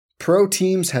Pro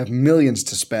teams have millions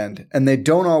to spend, and they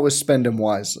don't always spend them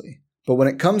wisely. But when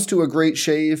it comes to a great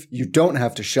shave, you don't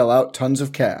have to shell out tons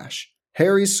of cash.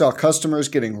 Harry's saw customers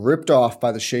getting ripped off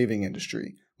by the shaving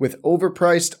industry with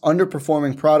overpriced,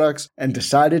 underperforming products and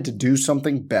decided to do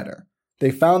something better. They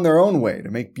found their own way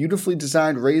to make beautifully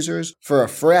designed razors for a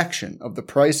fraction of the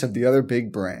price of the other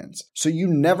big brands, so you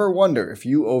never wonder if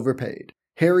you overpaid.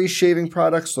 Harry's shaving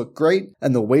products look great,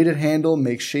 and the weighted handle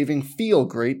makes shaving feel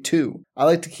great too. I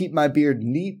like to keep my beard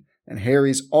neat, and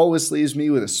Harry's always leaves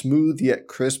me with a smooth yet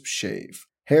crisp shave.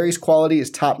 Harry's quality is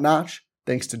top-notch,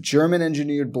 thanks to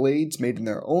German-engineered blades made in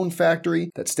their own factory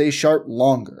that stay sharp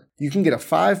longer. You can get a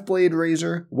 5-blade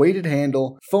razor, weighted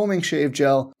handle, foaming shave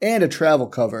gel, and a travel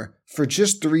cover for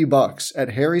just $3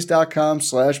 at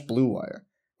harrys.com/bluewire.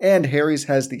 And Harry's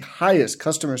has the highest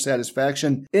customer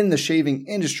satisfaction in the shaving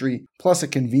industry, plus a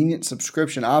convenient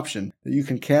subscription option that you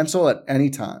can cancel at any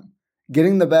time.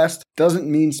 Getting the best doesn't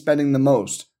mean spending the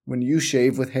most when you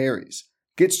shave with Harry's.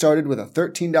 Get started with a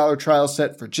 $13 trial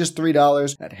set for just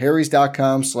 $3 at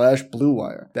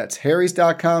harrys.com/bluewire. That's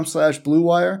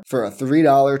harrys.com/bluewire for a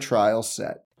 $3 trial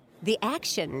set. The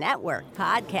Action Network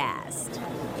Podcast.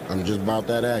 I'm just about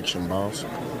that action, boss.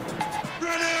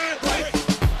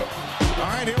 All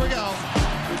right, here we go.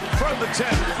 From the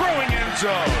 10, throwing end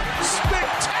zone.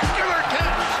 Spectacular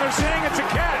catch. They're saying it's a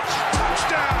catch.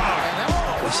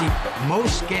 Touchdown. You see,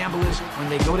 most gamblers, when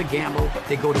they go to gamble,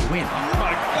 they go to win. Oh,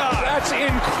 my God. That's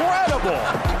incredible.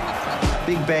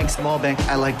 Big bank, small bank,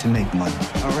 I like to make money.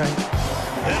 All right.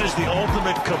 That is the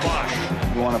ultimate kibosh.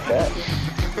 You want to bet?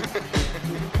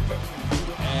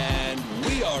 And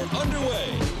we are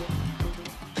underway.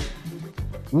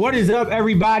 What is up,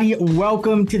 everybody?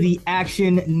 Welcome to the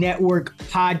Action Network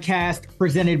Podcast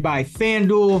presented by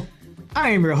FanDuel. I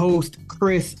am your host,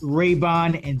 Chris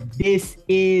Raybon, and this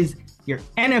is your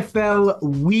NFL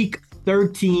Week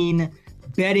 13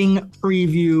 betting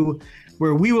preview,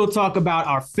 where we will talk about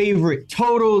our favorite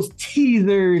totals,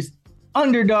 teasers,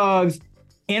 underdogs,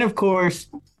 and of course,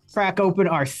 crack open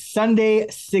our Sunday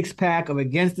six-pack of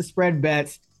Against the Spread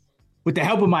bets with the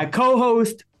help of my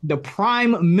co-host, the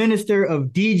Prime Minister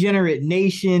of Degenerate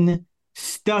Nation,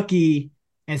 Stucky.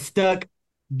 And Stuck,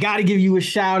 got to give you a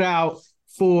shout out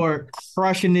for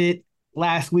crushing it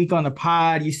last week on the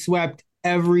pod. You swept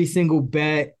every single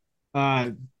bet,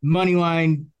 money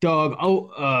line, dog,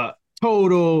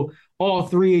 total, all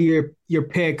three of your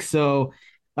picks. So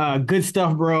good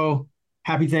stuff, bro.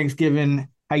 Happy Thanksgiving.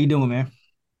 How you doing, man?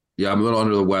 Yeah, I'm a little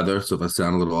under the weather, so if I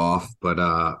sound a little off, but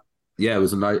yeah, it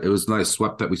was nice.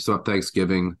 Swept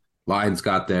Thanksgiving. Lions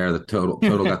got there. The total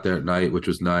got there at night, which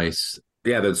was nice.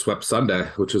 Yeah, then swept Sunday,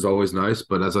 which is always nice.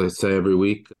 But as I say every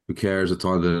week, who cares? It's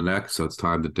on to the next. So it's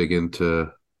time to dig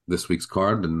into this week's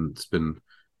card. And it's been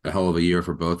a hell of a year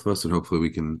for both of us. And hopefully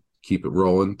we can keep it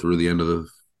rolling through the end of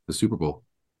the Super Bowl.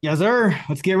 Yes, sir.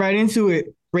 Let's get right into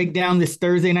it. Break down this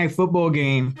Thursday night football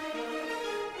game.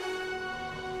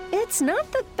 It's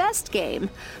not the best game,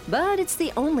 but it's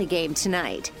the only game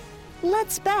tonight.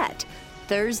 Let's bet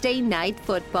Thursday Night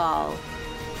Football.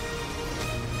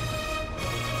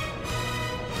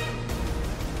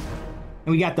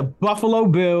 And we got the Buffalo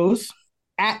Bills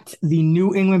at the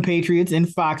New England Patriots in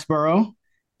Foxborough.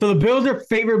 So the Bills are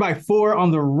favored by 4 on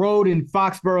the road in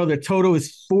Foxborough. The total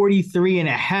is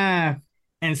 43.5.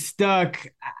 And Stuck,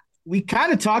 we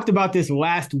kind of talked about this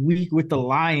last week with the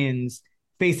Lions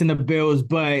facing the Bills,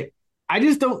 but I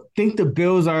just don't think the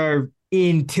Bills are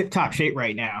in tip-top shape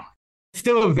right now.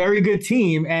 Still a very good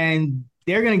team, and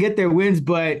they're going to get their wins,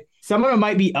 but some of them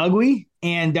might be ugly,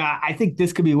 and I think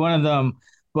this could be one of them.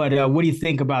 But what do you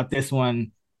think about this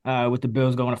one with the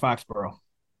Bills going to Foxborough?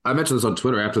 I mentioned this on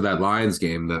Twitter after that Lions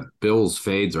game, that Bills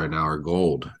fades right now are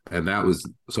gold, and that was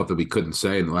something we couldn't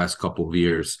say in the last couple of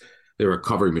years. They were a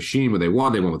covering machine when they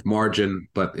won with margin,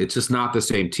 but it's just not the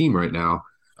same team right now.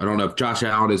 I don't know if Josh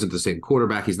Allen isn't the same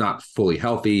quarterback. He's not fully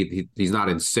healthy. He's not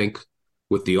in sync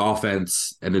with the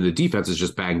offense, and then the defense is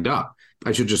just banged up.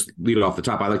 I should just lead it off the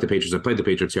top. I like the Patriots. I played the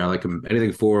Patriots here. I like them.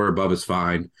 Anything 4 or above is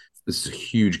fine. This is a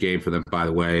huge game for them, by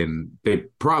the way, and they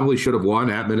probably should have won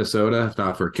at Minnesota, if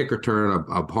not for a kick return,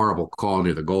 a horrible call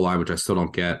near the goal line, which I still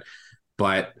don't get.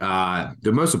 But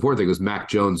the most important thing was Mac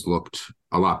Jones looked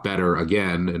a lot better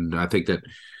again, and I think that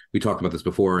we talked about this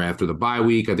before after the bye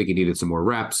week. I think he needed some more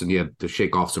reps and he had to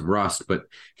shake off some rust, but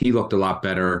he looked a lot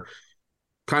better,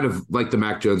 kind of like the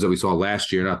Mac Jones that we saw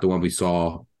last year, not the one we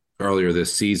saw earlier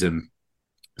this season.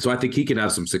 So I think he can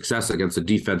have some success against a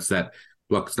defense that,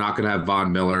 look, it's not going to have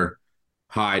Von Miller.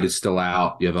 Hyde is still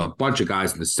out. You have a bunch of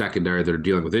guys in the secondary that are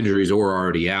dealing with injuries or are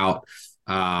already out.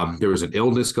 There was an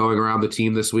illness going around the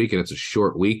team this week, and it's a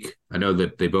short week. I know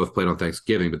that they both played on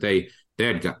Thanksgiving, but they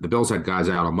the Bills had guys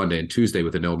out on Monday and Tuesday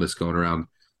with an illness going around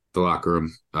the locker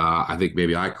room. I think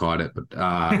maybe I caught it,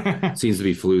 but seems to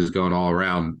be flus going all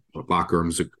around locker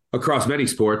rooms across many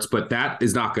sports, but that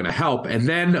is not going to help. And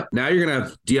then now you're going to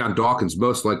have Deion Dawkins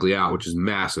most likely out, which is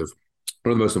massive.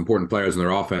 One of the most important players in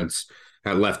their offense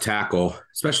at left tackle,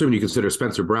 especially when you consider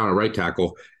Spencer Brown a right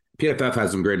tackle. PFF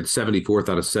has him graded 74th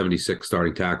out of 76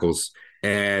 starting tackles.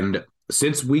 And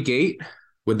since week 8,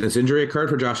 when this injury occurred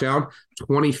for Josh Allen,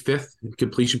 25th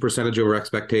completion percentage over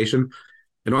expectation.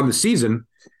 And on the season,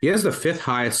 he has the 5th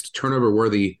highest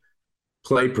turnover-worthy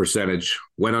play percentage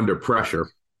when under pressure,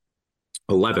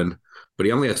 11, but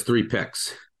he only has 3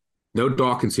 picks. No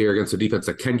Dawkins here against a defense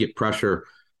that can get pressure.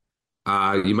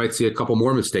 You might see a couple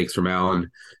more mistakes from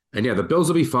Allen. And yeah, the Bills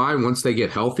will be fine once they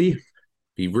get healthy.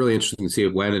 Be really interesting to see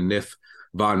when and if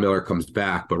Von Miller comes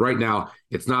back. But right now,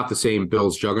 it's not the same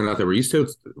Bills juggernaut that we're used to.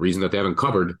 It's the reason that they haven't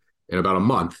covered in about a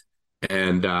month.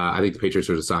 And I think the Patriots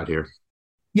are the side here.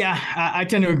 Yeah, I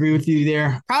tend to agree with you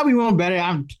there. Probably won't bet it.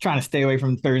 I'm trying to stay away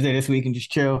from Thursday this week and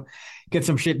just chill, get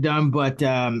some shit done. But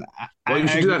you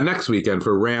should do that next weekend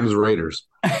for Rams Raiders.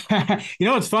 You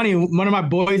know what's funny? One of my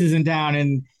boys is in town,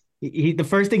 and the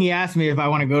first thing he asked me if I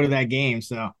want to go to that game.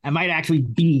 So I might actually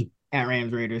be at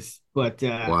Rams Raiders. But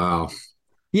wow,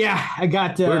 yeah, I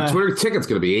got. What are tickets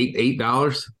going to be?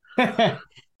 $8?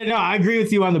 No, I agree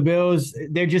with you on the Bills.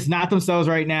 They're just not themselves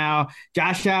right now.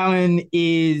 Josh Allen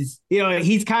is,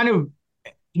 he's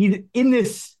in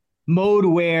this mode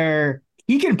where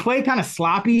he can play kind of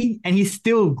sloppy and he's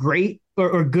still great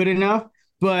or good enough,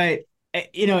 but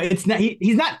it's not,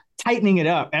 he's not tightening it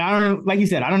up. And I don't know, like you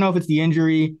said, I don't know if it's the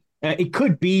injury. It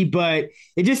could be, but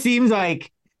it just seems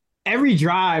like every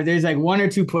drive, there's like 1 or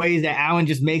 2 plays that Allen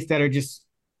just makes that are just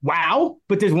wow,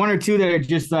 but there's 1 or 2 that are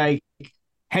just like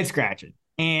head scratching.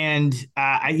 And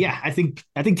I think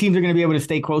teams are going to be able to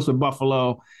stay close with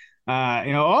Buffalo.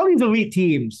 All these elite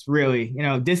teams, really.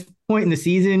 This point in the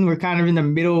season, we're kind of in the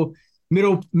middle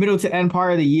to end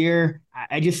part of the year.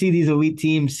 I just see these elite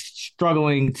teams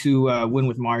struggling to win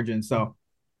with margin. So,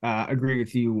 agree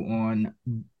with you on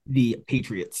the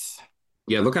Patriots.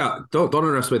 Yeah, look out! Don't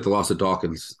underestimate the loss of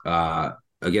Dawkins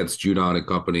against Judon and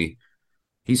company.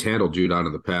 He's handled Judon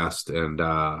in the past, and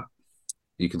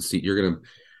you can see you're going to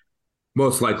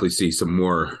most likely see some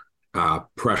more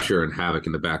pressure and havoc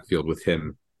in the backfield with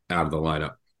him out of the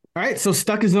lineup. All right, so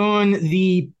Stuck is on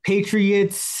the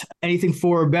Patriots. Anything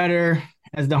for or better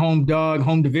as the home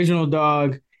divisional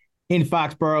dog in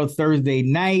Foxborough Thursday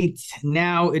night.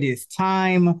 Now it is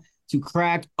time to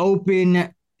crack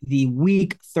open the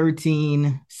Week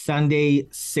 13 Sunday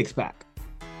six-pack.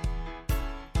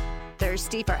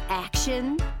 Thirsty for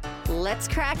action? Let's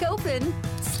crack open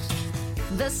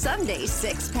the Sunday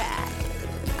six-pack.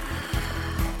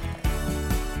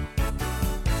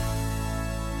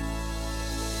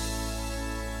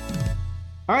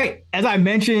 All right, as I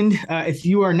mentioned, if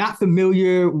you are not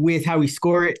familiar with how we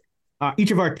score it,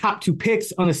 each of our top 2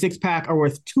 picks on the six-pack are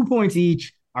worth 2 points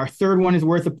each. Our third one is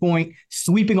worth a point.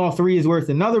 Sweeping all 3 is worth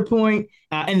another point.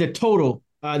 And the total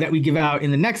that we give out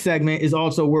in the next segment is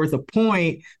also worth a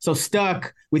point. So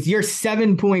Stuck, with your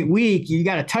 7-point week, you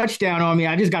got a touchdown on me.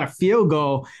 I just got a field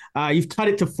goal. You've cut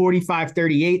it to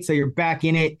 45-38, so you're back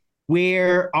in it.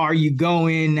 Where are you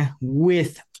going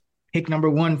with pick number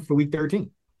 1 for week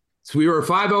 13? So we were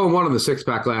 5-0-1 on the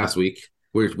six-pack last week.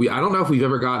 I don't know if we've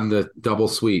ever gotten the double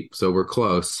sweep, so we're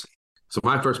close. So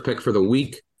my first pick for the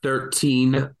week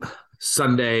 13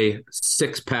 Sunday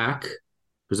six-pack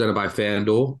presented by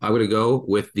FanDuel, I'm going to go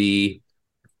with the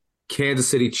Kansas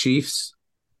City Chiefs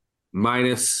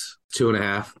minus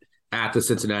 2.5 at the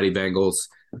Cincinnati Bengals.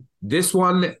 This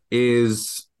one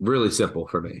is really simple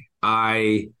for me.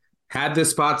 I had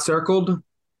this spot circled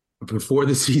before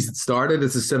the season started.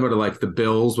 This is similar to like the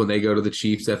Bills when they go to the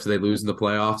Chiefs after they lose in the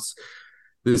playoffs.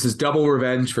 This is double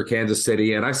revenge for Kansas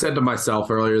City. And I said to myself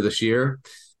earlier this year,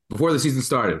 before the season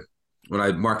started, when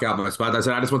I mark out my spot, I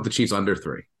said, I just want the Chiefs under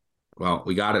 3. Well,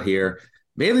 we got it here.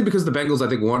 Mainly because the Bengals, I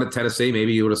think, won at Tennessee.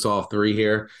 Maybe you would have saw 3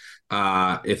 here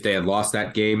if they had lost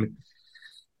that game.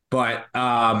 But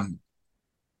I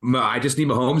just need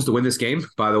Mahomes to win this game,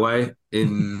 by the way.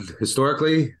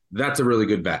 Historically, that's a really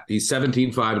good bet. He's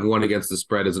 17-5-1 against the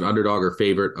spread as an underdog or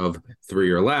favorite of 3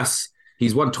 or less.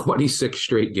 He's won 26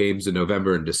 straight games in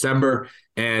November and December.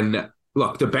 And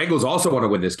look, the Bengals also want to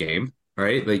win this game,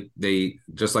 right? They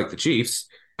just like the Chiefs.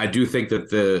 I do think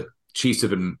that the Chiefs have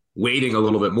been waiting a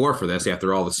little bit more for this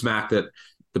after all the smack that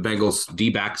the Bengals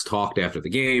D-backs talked after the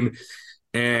game.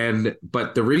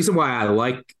 But the reason why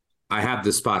I have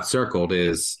this spot circled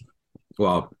is,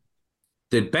 well,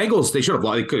 the Bengals, they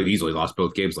could have easily lost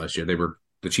both games last year.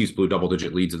 The Chiefs blew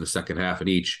double-digit leads in the second half in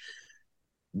each.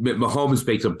 Mahomes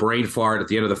makes a brain fart at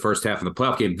the end of the first half of the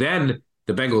playoff game. Then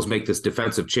the Bengals make this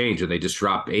defensive change and they just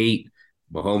drop 8.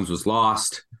 Mahomes was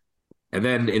lost. And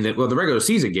then in the regular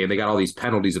season game, they got all these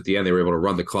penalties at the end. They were able to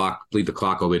run the clock, bleed the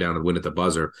clock all the way down and win at the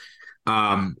buzzer.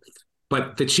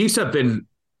 But the Chiefs have been,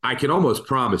 I can almost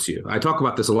promise you, I talk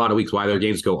about this a lot of weeks, why their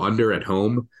games go under at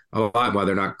home a lot, why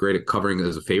they're not great at covering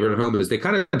as a favorite at home, is they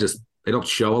kind of just, they don't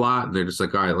show a lot. And they're just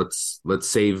like, all right, let's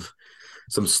save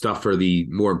some stuff for the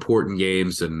more important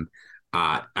games. And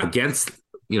against,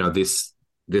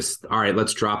 this, all right,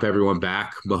 let's drop everyone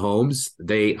back. Mahomes,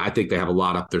 I think they have a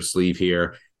lot up their sleeve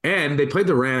here. And they played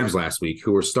the Rams last week,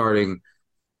 who were starting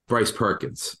Bryce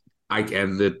Perkins.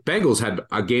 And the Bengals had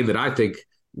a game that I think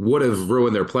would have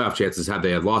ruined their playoff chances had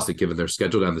they had lost it, given their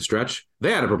schedule down the stretch.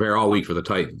 They had to prepare all week for the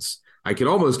Titans. I can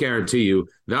almost guarantee you,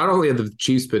 not only have the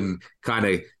Chiefs been kind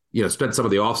of, spent some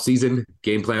of the offseason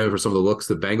game planning for some of the looks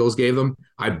the Bengals gave them,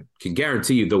 I can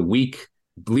guarantee you the week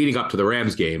leading up to the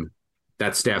Rams game,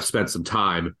 that staff spent some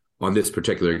time on this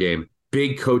particular game.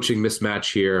 Big coaching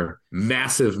mismatch here,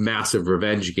 massive, massive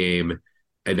revenge game.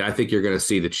 And I think you're going to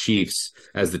see the Chiefs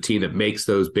as the team that makes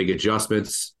those big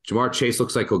adjustments. Jamar Chase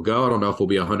looks like he'll go. I don't know if he'll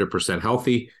be 100%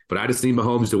 healthy, but I just need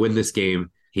Mahomes to win this game.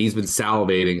 He's been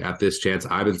salivating at this chance.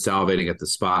 I've been salivating at the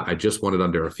spot. I just want it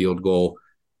under a field goal.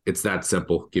 It's that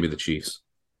simple. Give me the Chiefs.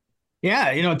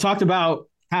 Yeah, talked about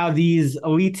how these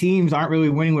elite teams aren't really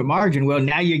winning with margin. Well,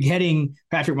 now you're getting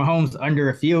Patrick Mahomes under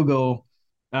a field goal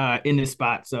in this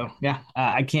spot. So, yeah,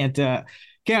 I can't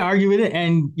argue with it.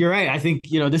 And you're right. I think,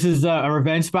 this is a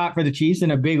revenge spot for the Chiefs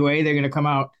in a big way. They're going to come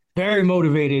out very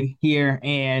motivated here.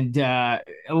 And a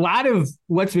lot of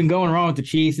what's been going wrong with the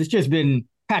Chiefs, it's just been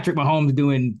Patrick Mahomes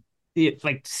doing it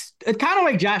kind of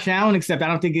like Josh Allen, except I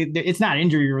don't think it's not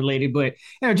injury related, but,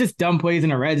 just dumb plays in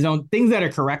the red zone, things that are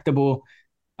correctable.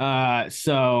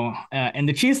 And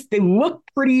the Chiefs, they look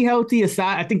pretty healthy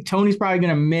aside. I think Tony's probably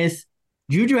going to miss.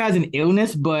 Juju has an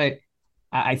illness, but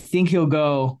I think he'll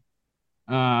go.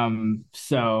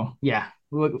 So yeah.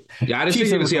 Yeah, I just think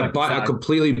you're going to see a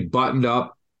completely buttoned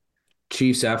up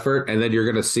Chiefs effort, and then you're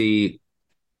going to see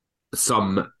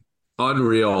some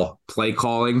unreal play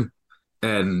calling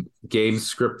and game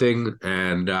scripting.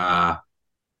 And I'm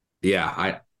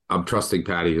trusting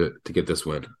Patty to get this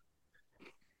win.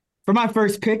 For my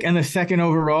first pick and the second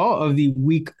overall of the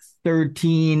Week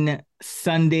 13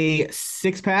 Sunday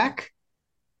 6-pack,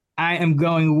 I am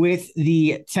going with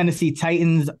the Tennessee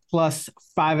Titans plus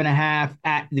 5.5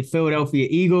 at the Philadelphia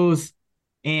Eagles.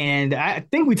 And I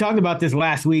think we talked about this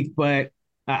last week, but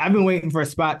I've been waiting for a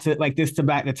spot like this to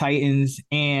back the Titans.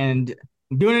 And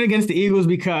I'm doing it against the Eagles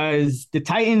because the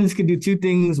Titans can do two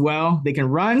things well. They can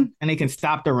run and they can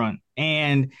stop the run.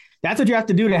 And that's what you have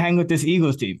to do to hang with this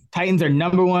Eagles team. Titans are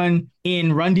number 1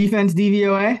 in run defense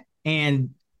DVOA,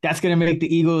 and that's going to make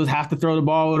the Eagles have to throw the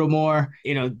ball a little more.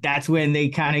 That's when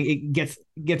it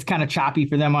gets kind of choppy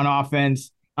for them on offense.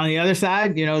 On the other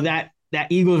side, that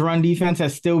Eagles run defense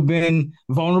has still been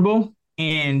vulnerable,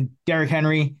 and Derrick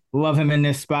Henry, love him in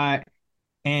this spot,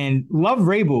 and love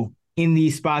Vrabel in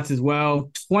these spots as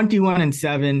well.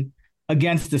 21-7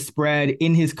 against the spread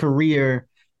in his career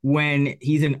when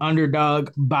he's an underdog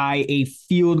by a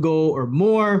field goal or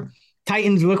more.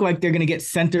 Titans look like they're going to get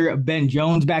center Ben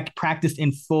Jones back, practiced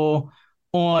in full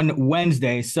on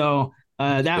Wednesday. So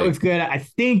that was good. I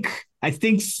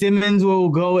think Simmons will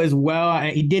go as well.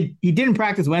 He didn't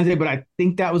practice Wednesday, but I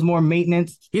think that was more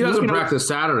maintenance. He doesn't practice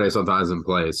Saturday sometimes and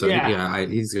play. So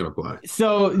he's going to play.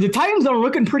 So the Titans are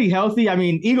looking pretty healthy. I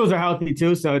mean, Eagles are healthy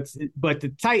too. But the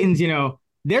Titans,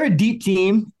 they're a deep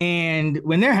team, and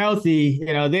when they're healthy,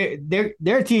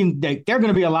 they're a team that they're going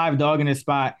to be a live dog in this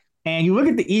spot. And you look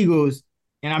at the Eagles,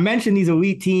 and I mentioned these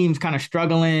elite teams kind of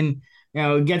struggling.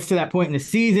 It gets to that point in the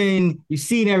season. You've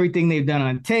seen everything they've done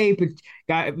on tape. It's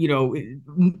got,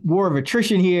 war of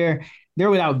attrition here.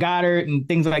 They're without Goddard and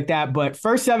things like that. But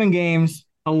first 7 games,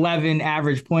 11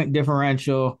 average point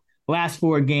differential. Last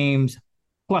 4 games,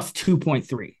 plus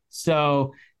 2.3.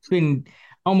 So it's been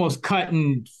almost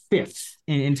cutting fifths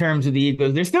in terms of the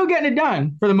Eagles. They're still getting it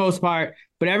done for the most part,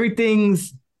 but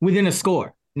everything's within a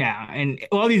score now. And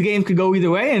all these games could go either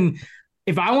way. And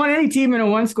if I want any team in a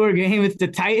 1-score game, it's the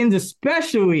Titans,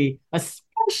 especially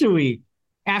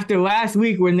after last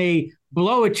week when they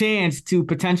blow a chance to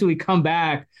potentially come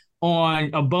back on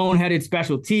a boneheaded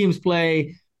special teams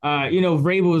play.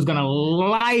 Vrabel is going to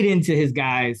light into his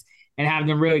guys and have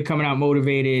them really coming out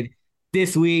motivated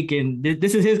this week. And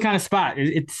this is his kind of spot.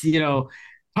 It's,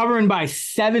 hovering by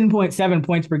 7.7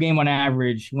 points per game on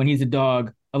average when he's a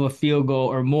dog of a field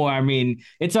goal or more. I mean,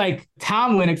 it's like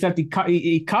Tomlin, except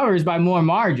he covers by more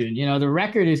margin. The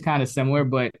record is kind of similar,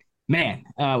 but Man,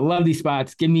 love these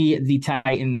spots. Give me the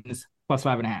Titans plus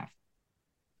 5.5.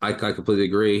 I completely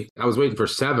agree. I was waiting for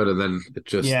 7, and then it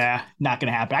just not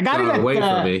gonna happen. I got it away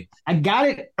from me. I got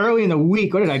it early in the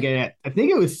week. What did I get it? I think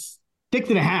it was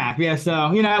 6.5. Yeah, so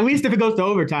at least if it goes to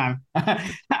overtime,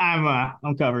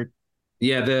 I'm covered.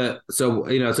 Yeah, so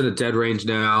it's in a dead range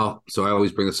now. So I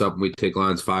always bring this up when we take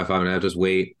lines 5.5. Just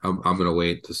wait. I'm gonna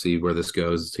wait to see where this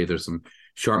goes. See if there's some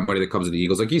sharp money that comes to the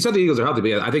Eagles. Like you said, the Eagles are healthy,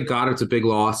 but I think Goddard's a big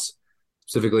loss,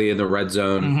 specifically in the red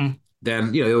zone. Mm-hmm.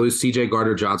 Then it was C.J.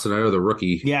 Gardner-Johnson. I know the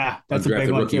rookie. Yeah, that's a big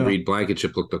one rookie too. Reed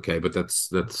Blankenship looked okay, but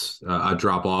that's a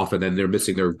drop off. And then they're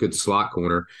missing their good slot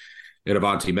corner in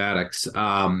Avonte Maddox.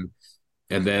 And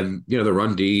then the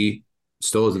run D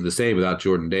still isn't the same without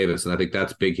Jordan Davis, and I think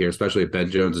that's big here, especially if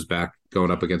Ben Jones is back going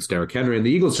up against Derrick Henry. And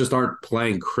the Eagles just aren't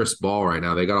playing crisp ball right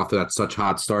now. They got off to that such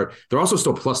hot start. They're also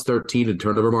still plus 13 in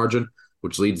turnover margin,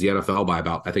 which leads the NFL by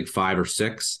about, I think, 5 or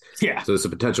 6. Yeah. So there's a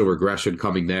potential regression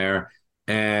coming there.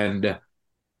 And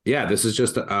yeah, this is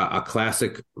just a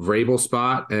classic Vrabel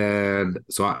spot. And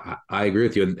so I agree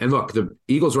with you. And look, the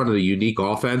Eagles run a unique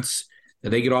offense,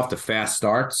 and they get off to fast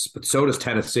starts, but so does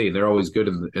Tennessee. They're always good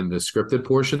in the scripted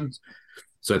portions.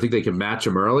 So I think they can match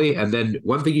them early. And then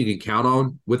one thing you can count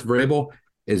on with Vrabel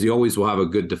is he always will have a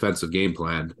good defensive game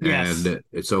plan. Yes.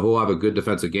 And so he'll have a good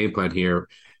defensive game plan here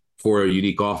for a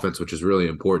unique offense, which is really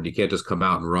important. You can't just come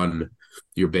out and run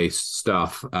your base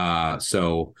stuff.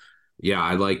 So yeah,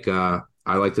 I like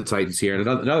the Titans here. And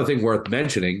another thing worth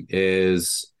mentioning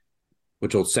is,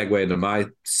 which will segue into my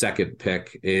second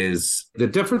pick, is the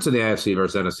difference in the AFC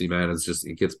versus NFC, man, is just,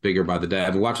 it gets bigger by the day.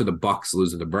 I've been watching the Bucs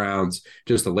losing the Browns,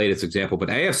 just the latest example. But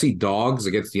AFC dogs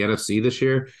against the NFC this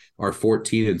year are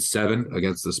 14-7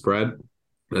 against the spread.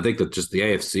 And I think that just the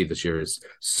AFC this year is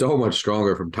so much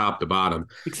stronger from top to bottom.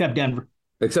 Except Denver.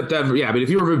 Yeah. I mean, if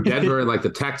you remove Denver and like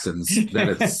the Texans,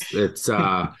 then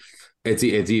it's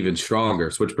even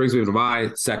stronger. So which brings me to my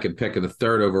second pick and the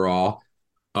third overall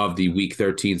of the Week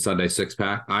 13 Sunday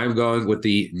six-pack. I am going with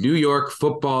the New York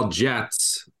Football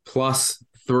Jets plus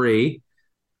 3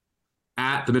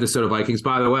 at the Minnesota Vikings.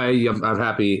 By the way, I'm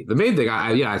happy. The main thing,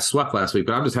 I swept last week,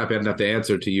 but I'm just happy I didn't have to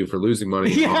answer to you for losing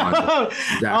money on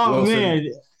Zach Wilson. Man.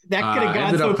 That could have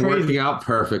gone so crazy. Working out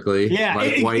White Yeah,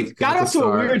 it got off to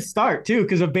a weird start, too,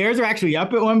 because the Bears are actually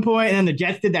up at one point, and then the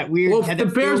Jets did that weird. Well, the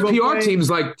Bears PR team's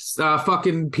like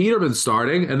fucking Peterman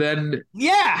starting, and then.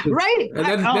 Yeah, right.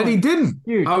 And then he didn't.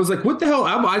 Dude. I was like, what the hell?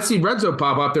 I see Red Zone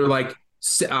pop up. They're like,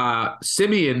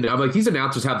 Simeon. I'm like, these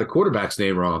announcers have the quarterback's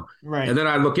name wrong. Right. And then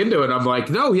I look into it, and I'm like,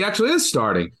 no, he actually is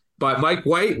starting. But Mike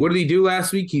White, what did he do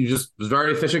last week? He just was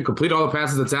very efficient, completed all the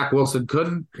passes that Zach Wilson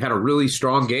couldn't, had a really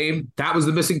strong game. That was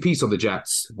the missing piece on the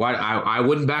Jets. Why I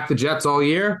wouldn't back the Jets all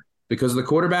year because of the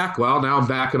quarterback. Well, now I'm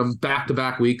backing them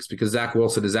back-to-back weeks because Zach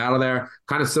Wilson is out of there.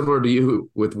 Kind of similar to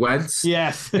you with Wentz.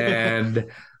 Yes. And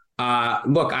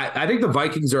look, I think the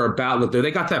Vikings are look, they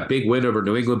got that big win over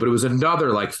New England, but it was another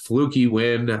like fluky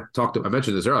win. I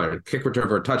mentioned this earlier. Kick return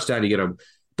for a touchdown, you get a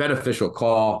beneficial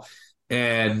call.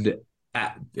 And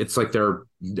it's like their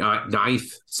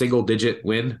 9th single-digit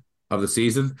win of the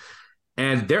season.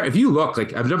 And if you look,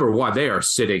 like, number one, they are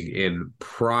sitting in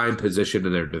prime position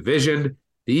in their division.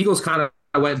 The Eagles kind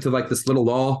of went into like this little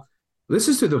lull. This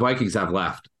is who the Vikings have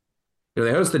left.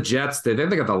 They host the Jets. Then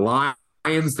they got the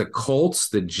Lions, the Colts,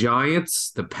 the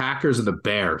Giants, the Packers, and the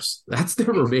Bears. That's their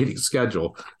remaining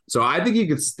schedule. So I think you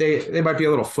could stay. They might be a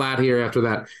little flat here after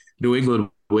that New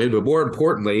England win. But more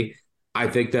importantly, I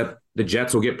think that the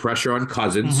Jets will get pressure on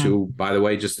Cousins, who, by the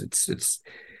way, he's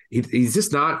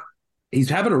just not – he's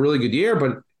having a really good year,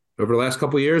 but over the last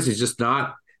couple of years, he's just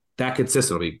not that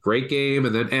consistent. It'll be great game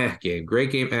and then game, great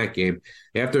game, game.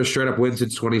 After a straight-up win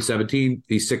since 2017,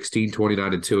 he's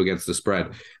 16-29-2 against the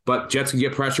spread. But Jets can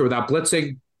get pressure without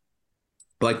blitzing.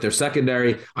 Like their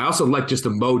secondary. I also like just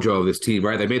the mojo of this team,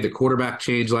 right? They made the quarterback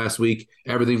change last week.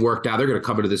 Everything worked out. They're going to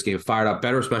come into this game fired up,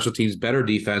 better special teams, better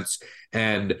defense,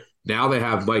 and – now they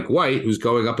have Mike White, who's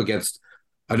going up against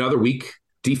another weak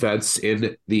defense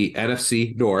in the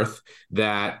NFC North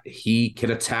that he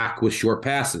can attack with short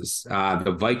passes.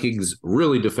 The Vikings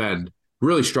really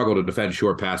struggle to defend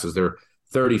short passes. They're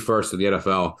 31st in the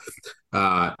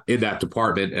NFL in that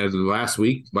department. And last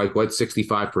week, Mike White,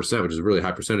 65%, which is a really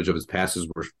high percentage of his passes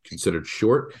were considered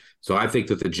short. So I think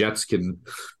that the Jets can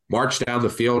march down the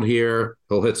field here.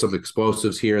 He'll hit some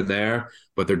explosives here and there,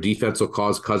 but their defense will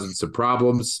cause Cousins some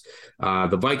problems.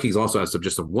 The Vikings also have some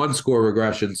one-score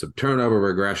regression, some turnover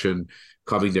regression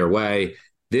coming their way.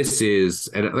 This is,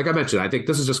 and like I mentioned, I think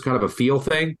this is just kind of a feel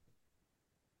thing.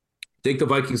 I think the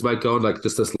Vikings might go in like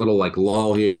just this little like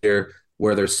lull here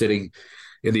where they're sitting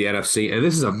in the NFC. And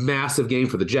this is a massive game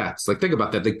for the Jets. Like, think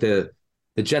about that. Like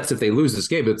the Jets, if they lose this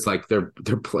game, it's like the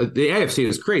AFC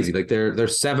is crazy. Like they're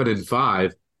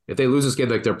 7-5. If they lose this game,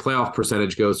 like their playoff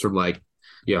percentage goes from like,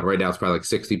 right now it's probably like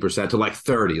 60% to like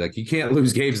 30. Like you can't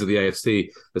lose games in the AFC,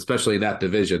 especially in that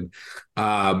division.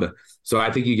 So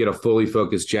I think you get a fully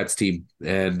focused Jets team,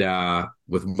 and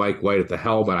with Mike White at the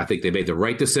helm, and I think they made the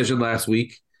right decision last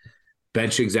week,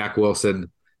 benching Zach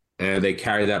Wilson, and they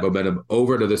carry that momentum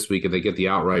over to this week, and they get the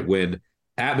outright win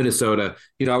at Minnesota.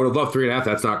 I would have loved 3.5.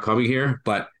 That's not coming here,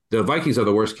 but the Vikings are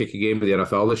the worst kicking game in the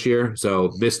NFL this year.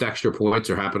 So missed extra points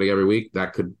are happening every week.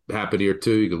 That could happen here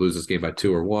too. You could lose this game by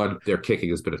 2 or 1. Their kicking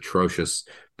has been atrocious.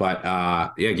 But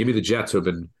give me the Jets, who have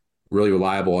been really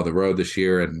reliable on the road this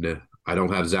year. And I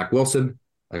don't have Zach Wilson.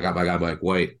 I got my guy Mike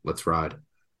White. Let's ride.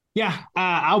 Yeah,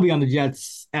 I'll be on the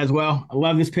Jets as well. I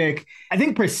love this pick. I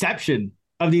think perception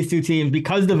of these two teams,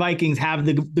 because the Vikings have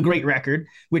the great record,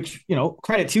 which,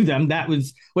 credit to them. That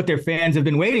was what their fans have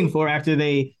been waiting for after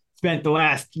they spent the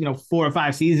last, 4 or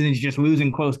 5 seasons just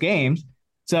losing close games.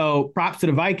 So props to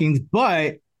the Vikings.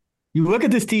 But you look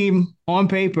at this team on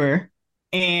paper,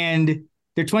 and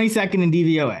they're 22nd in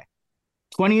DVOA,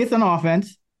 20th on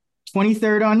offense,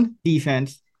 23rd on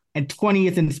defense, and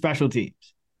 20th in special teams.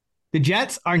 The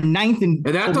Jets are 9th in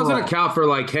And that overall. doesn't account for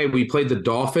like, hey, we played the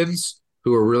Dolphins,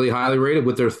 who are really highly rated,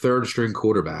 with their 3rd string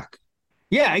quarterback.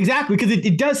 Yeah, exactly, because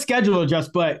it does schedule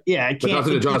adjust, but yeah, it can't. But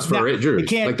doesn't adjust for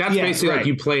injuries. Like that's basically right. like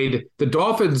you played the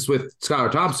Dolphins with Skylar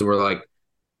Thompson were like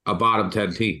a bottom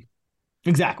 10 team.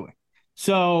 Exactly.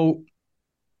 So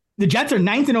the Jets are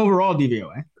 9th in overall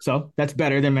DVOA, so that's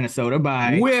better than Minnesota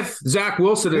by with Zach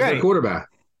Wilson as their quarterback.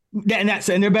 And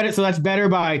they're better. So that's better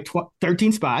by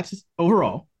 13 spots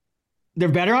overall. They're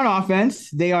better on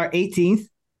offense. They are 18th.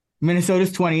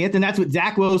 Minnesota's 20th, and that's with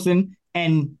Zach Wilson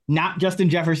and not Justin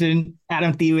Jefferson,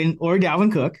 Adam Thielen, or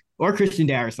Dalvin Cook, or Christian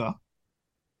Darrisaw.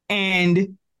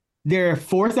 And they're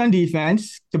 4th on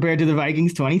defense compared to the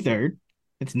Vikings' 23rd.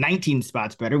 It's 19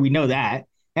 spots better. We know that.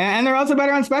 And they're also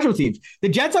better on special teams. The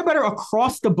Jets are better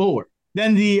across the board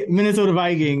than the Minnesota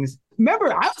Vikings.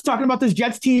 Remember, I was talking about this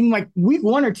Jets team like week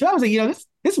 1 or 2. I was like,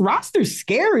 this roster's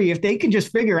scary if they can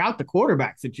just figure out the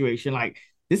quarterback situation. Like,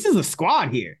 this is a squad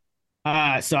here.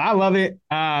 So I love it.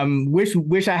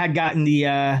 Wish I had gotten the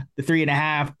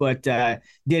 3.5, but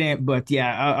didn't. But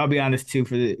yeah, I'll be honest too,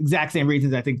 for the exact same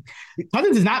reasons. I think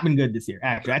Cousins has not been good this year.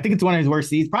 Actually, I think it's one of his worst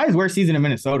seasons, probably his worst season in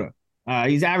Minnesota.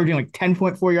 He's averaging like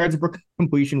 10.4 yards per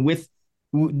completion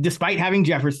despite having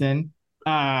Jefferson.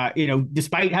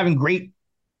 Despite having great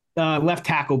left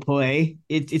tackle play,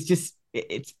 it's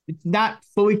not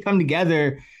fully come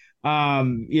together. So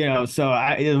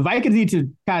the Vikings need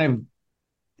to kind of.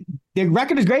 Their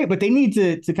record is great, but they need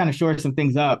to kind of shore some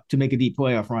things up to make a deep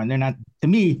playoff run. They're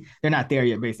not there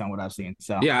yet based on what I've seen.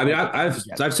 So yeah, I mean, I've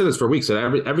said this for weeks that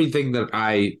everything that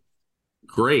I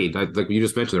grade, like you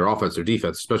just mentioned, their offense, their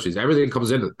defense, especially everything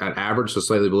comes in at average to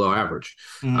slightly below average.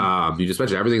 Mm-hmm. You just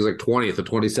mentioned everything's like 20th and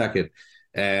 22nd,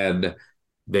 and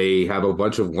they have a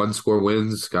bunch of 1-score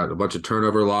wins, got a bunch of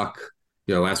turnover luck.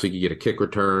 Last week you get a kick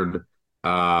return.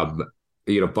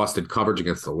 Busted coverage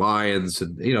against the Lions,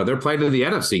 and they're playing in the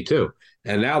NFC too.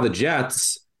 And now the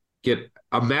Jets get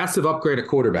a massive upgrade at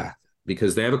quarterback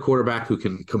because they have a quarterback who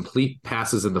can complete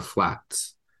passes in the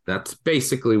flats. That's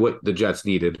basically what the Jets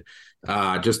needed.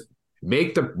 Just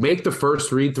make the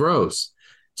first read throws.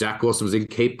 Zach Wilson was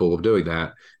incapable of doing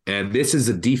that, and this is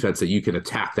a defense that you can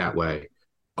attack that way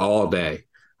all day.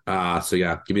 So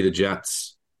yeah, give me the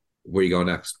Jets. Where you go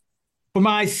next? For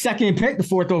my second pick, the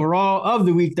 4th overall of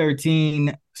the Week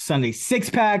 13 Sunday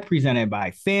 6-pack presented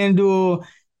by FanDuel.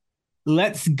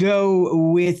 Let's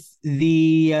go with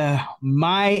the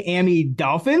Miami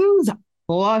Dolphins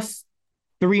plus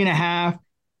 3.5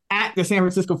 at the San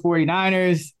Francisco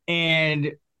 49ers.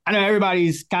 And I know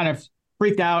everybody's kind of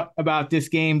freaked out about this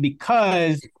game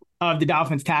because of the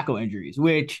Dolphins' tackle injuries,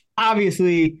 which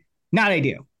obviously not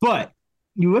ideal. But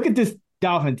you look at this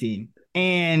Dolphin team,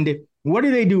 and what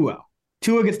do they do well?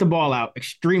 Tua gets the ball out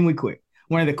extremely quick.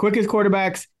 One of the quickest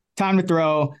quarterbacks, time to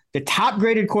throw. The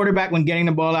top-graded quarterback when getting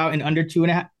the ball out in under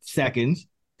 2.5 seconds.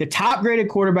 The top-graded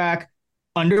quarterback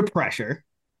under pressure.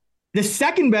 The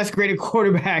second-best graded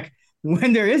quarterback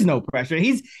when there is no pressure.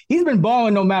 He's been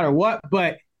balling no matter what,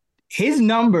 but his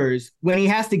numbers when he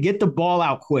has to get the ball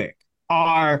out quick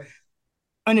are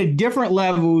on a different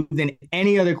level than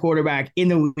any other quarterback in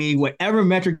the league. Whatever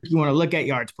metric you want to look at,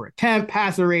 yards per attempt,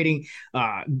 passer rating,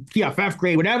 PFF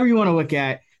grade, whatever you want to look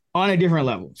at, on a different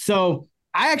level. So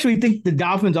I actually think the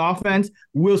Dolphins offense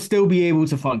will still be able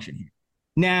to function here.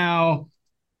 Now,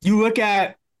 you look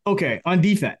at, on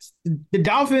defense, the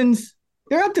Dolphins,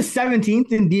 they're up to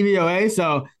 17th in DVOA.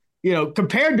 So,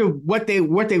 compared to what they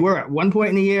were at one point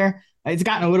in the year, It's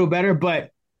gotten a little better,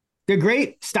 but they're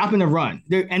great stopping the run.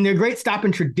 They're great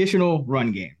stopping traditional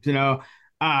run games.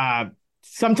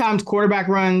 Sometimes quarterback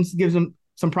runs gives them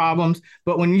some problems,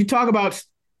 but when you talk about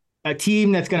a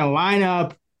team that's going to line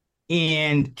up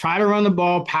and try to run the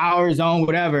ball, power, zone,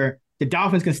 whatever, the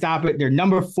Dolphins can stop it. They're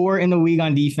number 4 in the league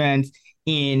on defense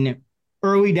in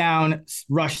early down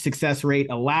rush success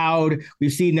rate allowed.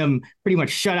 We've seen them pretty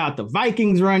much shut out the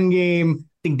Vikings run game.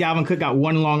 I think Dalvin Cook got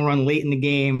one long run late in the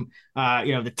game.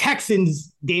 The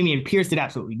Texans, Dameon Pierce did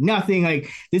absolutely nothing.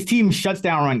 Like, this team shuts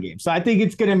down run game. So I think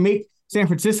it's going to make San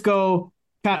Francisco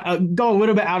go a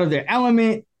little bit out of their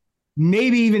element,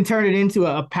 maybe even turn it into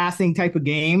a passing type of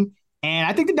game. And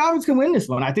I think the Dolphins can win this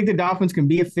one. I think the Dolphins can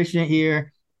be efficient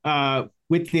here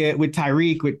with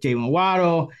Tyreek, with Jalen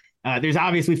Waddle. There's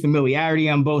obviously familiarity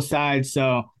on both sides.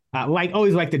 So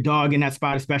always like the dog in that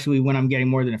spot, especially when I'm getting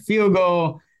more than a field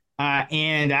goal.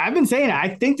 And I've been saying,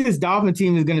 I think this Dolphin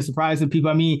team is going to surprise some people.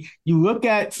 I mean, you look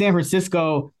at San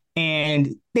Francisco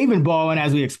and they've been balling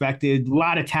as we expected. A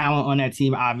lot of talent on that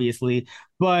team, obviously.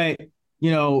 But,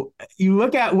 you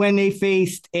look at when they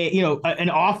faced, an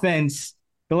offense,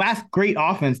 the last great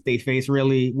offense they faced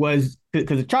really was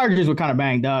because the Chargers were kind of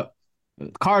banged up.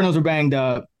 The Cardinals were banged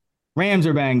up. Rams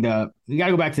are banged up. You got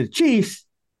to go back to the Chiefs,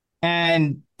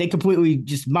 and they completely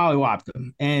just mollywopped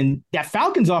them. And that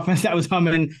Falcons offense that was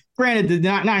humming, granted, the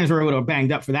Niners were a little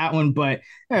banged up for that one, but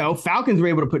Falcons were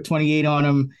able to put 28 on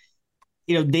them.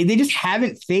 They just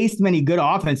haven't faced many good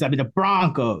offenses. I mean, the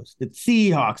Broncos, the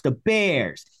Seahawks, the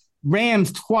Bears,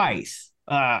 Rams twice.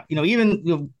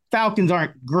 Even Falcons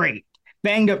aren't great.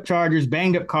 Banged up Chargers,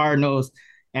 banged up Cardinals,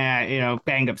 and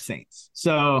banged up Saints.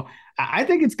 So I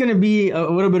think it's going to be a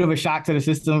little bit of a shock to the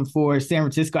system for San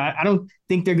Francisco. I don't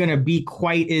think they're going to be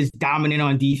quite as dominant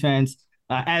on defense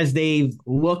as they've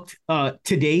looked to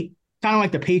date. Kind of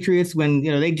like the Patriots when,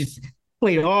 they just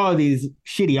played all these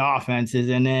shitty offenses.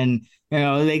 And then,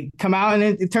 they come out and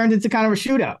it turns into kind of a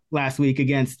shootout last week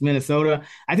against Minnesota.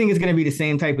 I think it's going to be the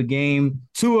same type of game.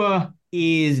 Tua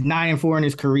is 9-4 in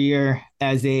his career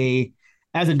as a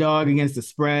dog against the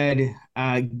spread.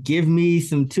 Give me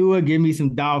some Tua, give me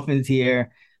some Dolphins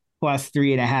here, plus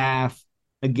 3.5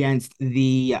 against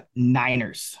the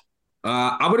Niners.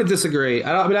 I'm going to disagree.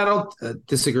 I don't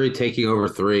disagree taking over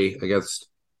 3 against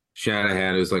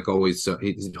Shanahan, who's like always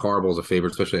he's horrible as a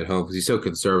favorite, especially at home because he's so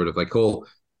conservative. Like he'll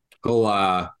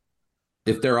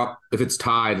if they're up, if it's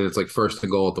tied and it's like first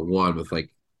and goal at the 1 with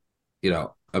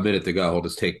a minute to go, he'll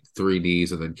just take 3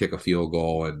 knees and then kick a field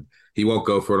goal, and he won't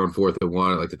go for it on 4th and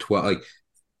 1 at like the 12. Like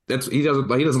he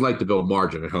doesn't like to build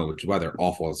margin at home, which is why they're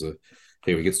awful as a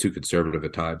team. He gets too conservative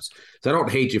at times. So I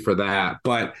don't hate you for that,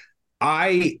 but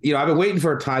I've been waiting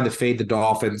for a time to fade the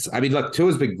Dolphins. I mean, look,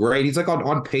 Tua's been great. He's like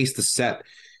on pace to set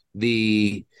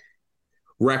the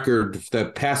record, the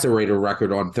passer rater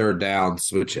record on third downs,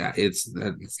 which it's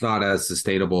not as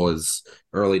sustainable as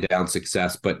early down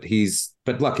success. But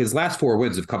look, his last 4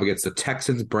 wins have come against the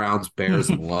Texans, Browns, Bears,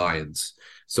 and Lions.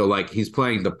 So like he's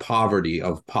playing the poverty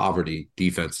of poverty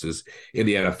defenses in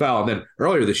the NFL. And then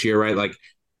earlier this year, right, like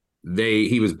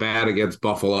he was bad against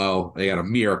Buffalo. They got a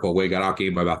miracle win, got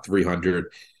outgained by about 300.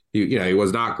 He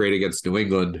was not great against New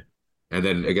England. And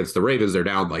then against the Ravens, they're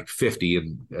down like 50,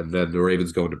 and then the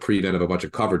Ravens go into prevent of a bunch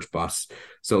of coverage busts.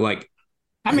 So like,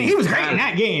 I mean, he was great in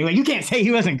that game. Like, you can't say he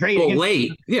wasn't great. Well,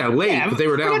 late, but they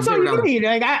were down. They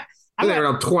were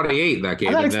down 28 in that game.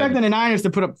 I'm not expecting the Niners to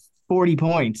put up 40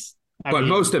 points. But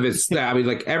most of it's,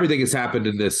 like everything has happened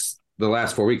in the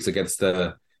last 4 weeks against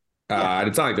the. And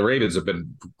it's not like the Ravens have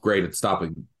been great at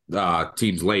stopping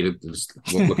teams late. Just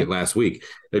look at last week.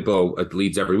 They blow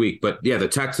leads every week. But yeah, the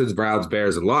Texans, Browns,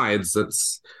 Bears, and Lions,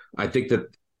 I think that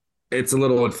it's a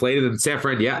little inflated. And San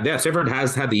Fran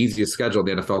has had the easiest schedule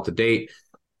in the NFL to date.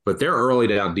 But their early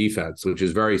down defense, which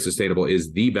is very sustainable,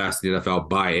 is the best in the NFL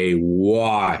by a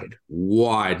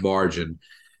wide margin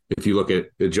if you look at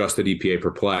adjusted EPA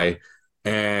per play.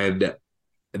 And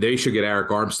they should get Eric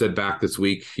Armstead back this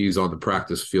week. He's on the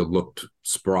practice field, looked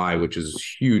spry, which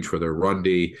is huge for their run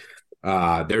D.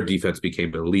 Their defense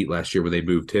became elite last year when they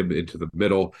moved him into the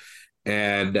middle.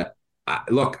 And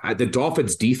the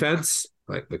Dolphins' defense,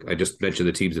 like I just mentioned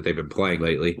the teams that they've been playing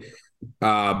lately.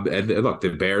 And look, the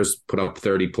Bears put up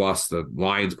 30 plus, the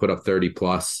Lions put up 30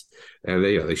 plus, and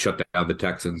they shut down the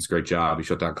Texans. Great job. He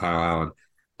shut down Kyle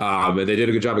Allen. And they did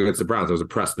a good job against the Browns. I was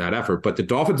impressed in that effort. But the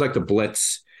Dolphins like to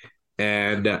blitz,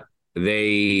 and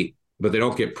they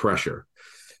don't get pressure.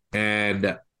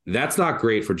 And that's not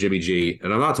great for Jimmy G.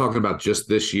 And I'm not talking about just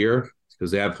this year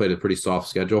because they have played a pretty soft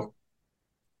schedule.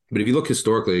 But if you look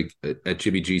historically at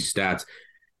Jimmy G's stats,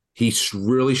 he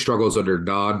really struggles under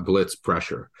non-blitz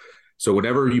pressure. So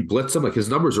whenever you blitz him, like his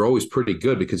numbers are always pretty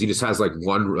good because he just has like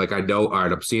one, like I know, all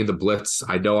right, I'm seeing the blitz.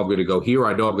 I know I'm going to go here.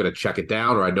 I know I'm going to check it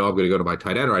down, or I know I'm going to go to my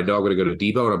tight end, or I know I'm going to go to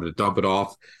Debo and I'm going to dump it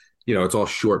off. It's all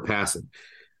short passing.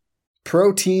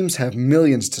 Pro teams have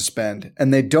millions to spend,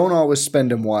 and they don't always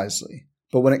spend them wisely.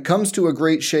 But when it comes to a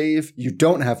great shave, you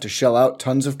don't have to shell out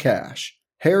tons of cash.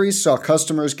 Harry's saw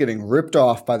customers getting ripped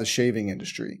off by the shaving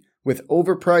industry with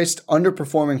overpriced,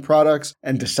 underperforming products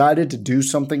and decided to do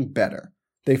something better.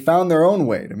 They found their own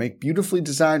way to make beautifully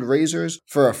designed razors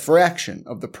for a fraction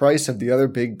of the price of the other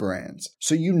big brands,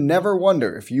 so you never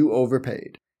wonder if you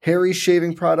overpaid. Harry's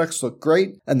shaving products look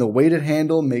great, and the weighted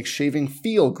handle makes shaving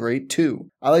feel great too.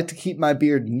 I like to keep my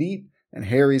beard neat, and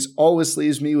Harry's always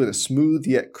leaves me with a smooth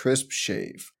yet crisp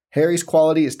shave. Harry's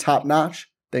quality is top-notch,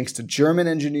 thanks to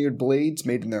German-engineered blades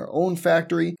made in their own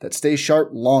factory that stay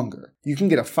sharp longer. You can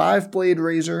get a 5-blade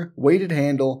razor, weighted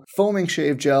handle, foaming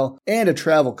shave gel, and a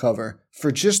travel cover for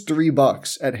just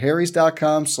 $3 at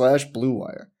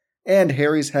harrys.com/bluewire. And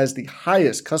Harry's has the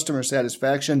highest customer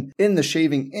satisfaction in the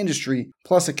shaving industry,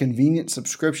 plus a convenient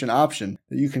subscription option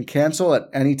that you can cancel at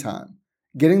any time.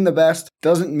 Getting the best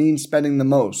doesn't mean spending the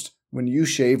most when you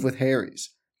shave with Harry's.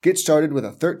 Get started with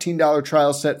a $13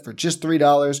 trial set for just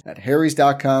 $3 at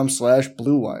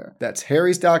harrys.com/bluewire. That's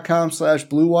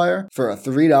harrys.com/bluewire for a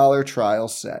 $3 trial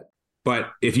set. But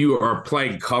if you are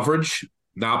playing coverage,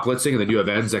 not blitzing, and then you have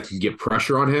ends that can get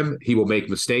pressure on him, he will make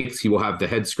mistakes. He will have the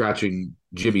head-scratching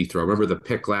Jimmy throw. Remember the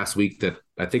pick last week that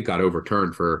I think got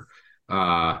overturned for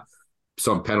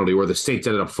some penalty where the Saints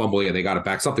ended up fumbling and they got it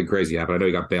back. Something crazy happened. I know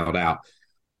he got bailed out.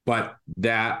 But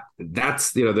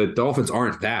that's the Dolphins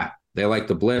aren't that. They like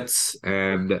the blitz,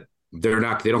 and they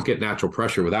don't get natural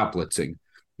pressure without blitzing.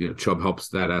 Chubb helps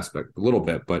that aspect a little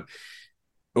bit, but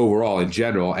overall, in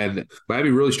general, and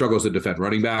Miami really struggles to defend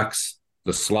running backs,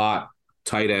 the slot,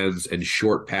 tight ends, and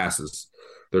short passes.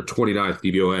 They're 29th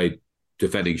DVOA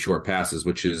defending short passes,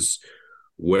 which is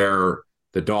where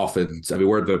the Dolphins,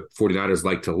 where the 49ers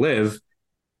like to live.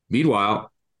 Meanwhile,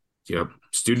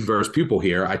 student versus pupil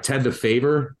here, I tend to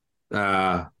favor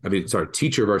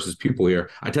teacher versus pupil here.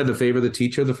 I tend to favor the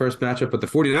teacher in the first matchup, but the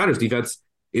 49ers defense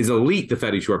is elite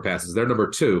defending short passes. They're number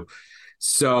 2.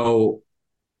 So,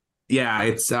 yeah,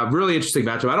 it's a really interesting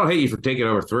matchup. I don't hate you for taking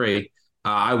over 3.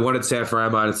 I wanted San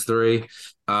Fran -3.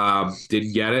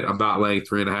 Didn't get it. I'm not laying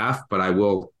 3.5, but I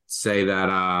will say that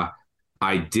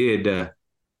I did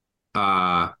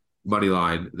money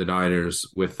line the Niners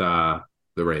with the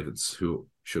Ravens, who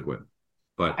should win.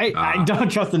 But I don't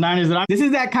trust the Niners. This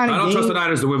is that kind of game. I don't trust the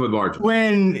Niners to win with margin.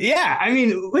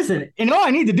 Listen, and all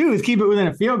I need to do is keep it within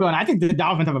a field goal. And I think the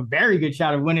Dolphins have a very good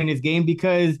shot of winning this game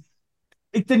because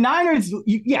if the Niners,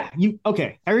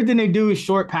 everything they do is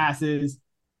short passes.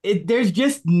 There's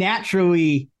just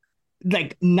naturally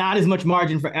not as much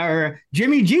margin for error.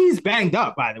 Jimmy G's banged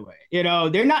up, by the way.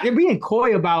 They're being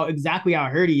coy about exactly how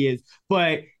hurt he is,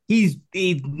 but he's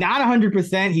not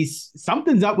 100%.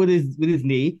 Something's up with his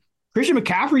knee. Christian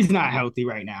McCaffrey's not healthy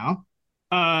right now.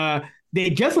 They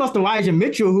just lost Elijah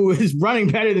Mitchell, who is running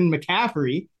better than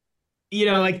McCaffrey.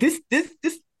 I think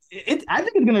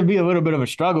it's going to be a little bit of a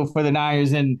struggle for the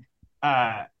Niners, and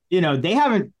they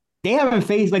haven't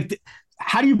faced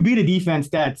how do you beat a defense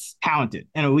that's talented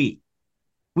and elite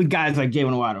with guys like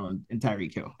Jalen Waddle and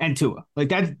Tyreek Hill and Tua?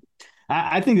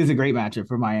 I think it's a great matchup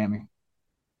for Miami.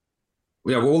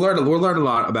 Yeah, we'll learn a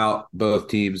lot about both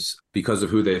teams because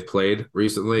of who they've played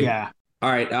recently. Yeah.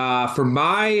 All right. For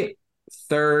my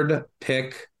third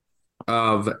pick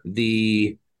of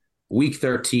the Week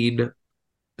 13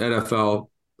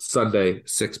 NFL Sunday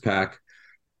 6-pack,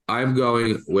 I'm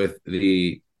going with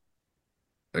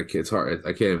it's hard.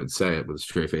 I can't even say it with a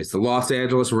straight face. The Los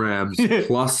Angeles Rams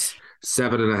plus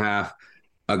 7.5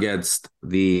 against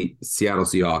the Seattle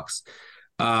Seahawks.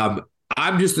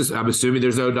 I'm assuming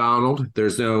there's no Donald,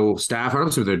 there's no Stafford. I'm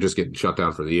assuming they're just getting shut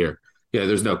down for the year. Yeah,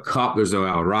 there's no Kupp, there's no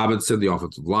Allen Robinson. The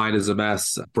offensive line is a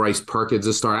mess. Bryce Perkins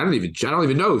is starting. I don't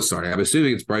even know who's starting. I'm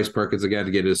assuming it's Bryce Perkins again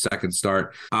to get his second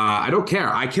start. I don't care.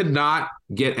 I cannot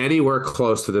get anywhere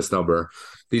close to this number.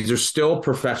 These are still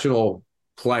professional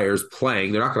players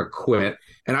playing. They're not going to quit.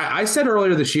 And I said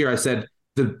earlier this year, I said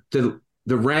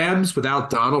the Rams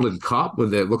without Donald and Kupp, when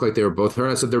they looked like they were both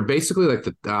hurt, I said they're basically like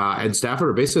and Stafford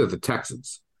are basically like the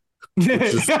Texans, which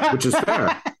is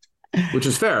fair. Which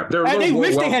is fair. They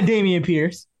wish they had Dameon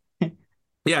Pierce.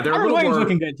 Yeah, they're Kyren a little Williams more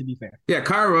looking good, to be fair. Yeah,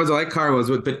 Kyren Williams, I like Kyren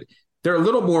Williams, but they're a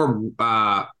little more.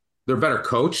 They're better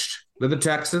coached than the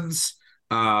Texans,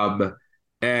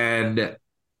 and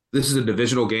this is a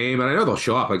divisional game, and I know they'll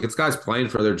show up. It's guys playing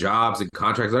for their jobs and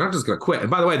contracts. They're not just going to quit. And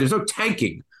by the way, there's no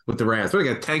tanking with the Rams. They're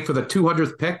going to tank for the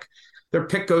 200th pick. their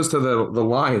pick goes to the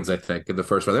Lions, I think, in the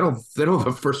first round. They don't have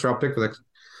a first round pick for the next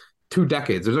 2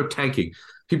 decades. They're tanking.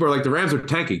 People are like, the Rams are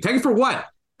tanking. Tanking for what?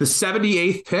 The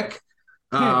 78th pick?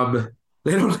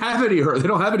 They don't have any. They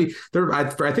don't have any.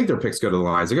 I think their picks go to the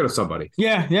Lions. They go to somebody.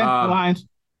 Yeah, the Lions.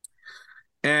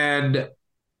 And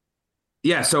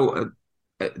yeah, so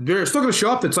they're still going to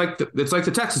show up. It's like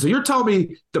the Texans. So you're telling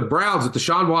me the Browns with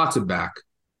Deshaun Watson back,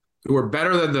 who are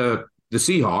better than the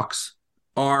Seahawks,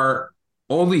 are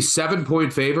only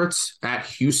 7-point favorites at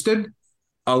Houston,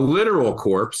 a literal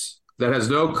corpse that has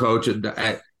no coach, and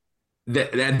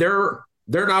they're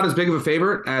not as big of a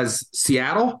favorite as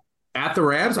Seattle at the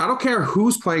Rams. I don't care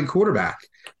who's playing quarterback.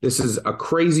 This is a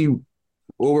crazy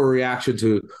overreaction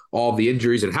to all the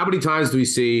injuries. And how many times do we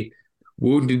see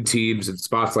wounded teams in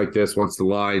spots like this once the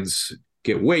lines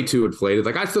get way too inflated?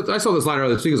 Like I saw this line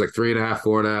earlier this week. It was like 3.5,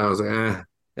 4.5. I was like, eh.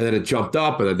 And then it jumped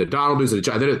up, and then the Donald news, and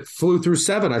then it flew through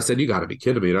 7. I said, you got to be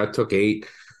kidding me. And I took 8,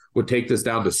 would take this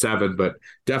down to 7, but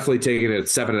definitely taking it at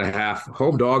 7.5.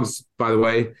 Home dogs, by the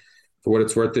way, for what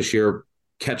it's worth this year,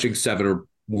 catching 7 or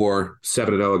more,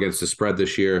 7-0 against the spread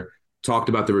this year. Talked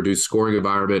about the reduced scoring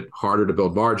environment, harder to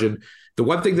build margin. The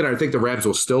one thing that I think the Rams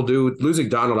will still do, losing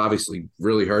Donald obviously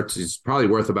really hurts. He's probably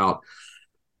worth about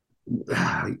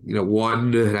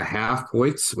 1.5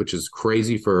 points, which is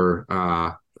crazy for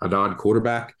a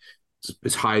non-quarterback. It's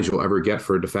as high as you'll ever get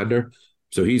for a defender.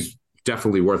 So he's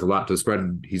definitely worth a lot to the spread,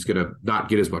 and he's going to not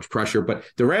get as much pressure. But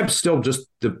the Rams still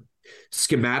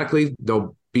schematically,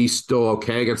 they'll be still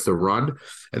okay against the run.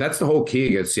 And that's the whole key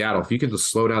against Seattle. If you can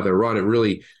just slow down their run, it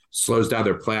really slows down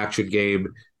their play action game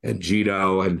and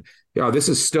Geno. And, this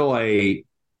is still I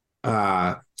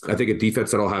think a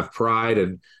defense that'll have pride.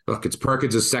 And look, it's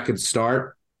Perkins' second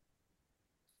start.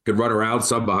 Could run around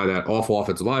some behind that awful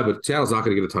offensive line, but Seattle's not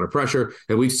going to get a ton of pressure.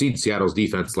 And we've seen Seattle's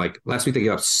defense, like last week, they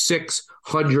gave up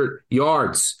 600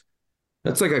 yards.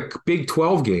 That's like a Big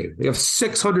 12 game. They have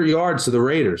 600 yards to the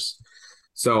Raiders.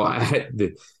 So I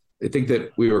think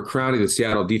that we were crowning the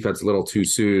Seattle defense a little too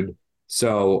soon.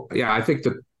 So, yeah, I think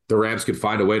that the Rams could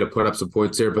find a way to put up some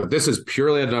points here, but this is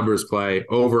purely a numbers play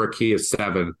over a key of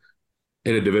 7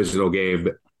 in a divisional game.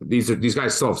 These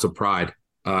guys still have some pride.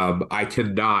 I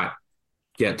cannot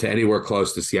get to anywhere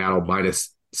close to Seattle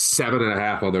minus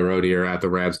 7.5 on the road here at the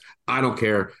Rams. I don't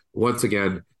care. Once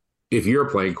again, if you're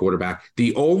playing quarterback,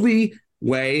 the only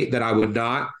way that I will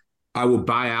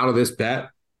buy out of this bet,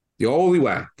 the only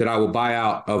way that I will buy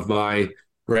out of my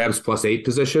Rams +8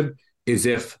 position is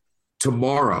if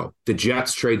tomorrow the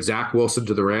Jets trade Zach Wilson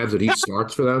to the Rams and he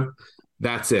starts for them.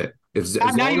 That's it.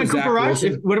 Not even Cooper Rush.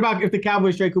 What about if the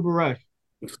Cowboys trade Cooper Rush?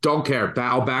 Don't care.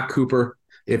 I'll back Cooper.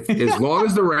 As long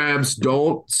as the Rams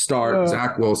don't start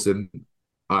Zach Wilson,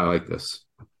 I like this.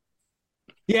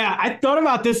 Yeah, I thought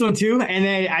about this one too, and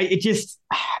then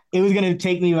it was going to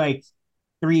take me like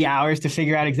 3 hours to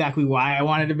figure out exactly why I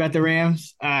wanted to bet the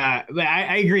Rams. But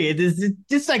I agree. It's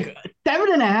just like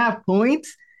 7.5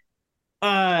 points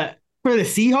for the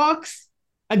Seahawks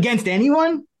against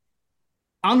anyone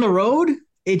on the road.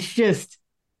 It's just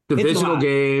divisional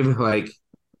game, like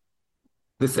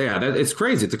this. Yeah, it's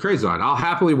crazy. It's a crazy line. I'll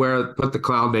happily put the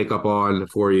clown makeup on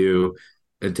for you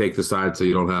and take the side so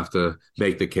you don't have to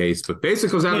make the case. But basically,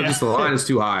 it comes down to just the line is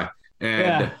too high,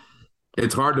 and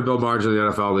it's hard to build margin in the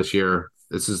NFL this year.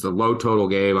 This is the low total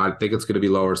game. I think it's going to be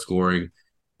lower scoring.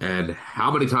 And how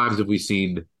many times have we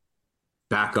seen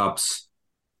backups?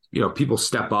 People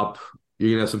step up. You're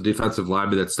going to have some defensive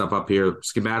linemen that step up here.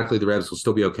 Schematically, the Rams will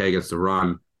still be okay against the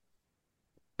run.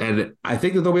 And I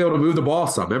think that they'll be able to move the ball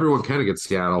some. Everyone can against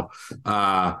Seattle.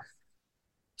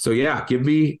 So, yeah, give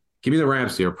me the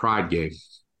Rams here. Pride game.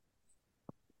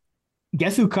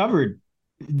 Guess who covered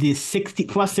the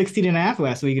plus 16.5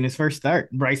 last week in his first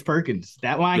start? Bryce Perkins.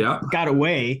 That line got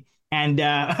away. And,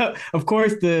 of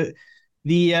course, the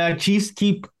Chiefs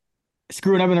keep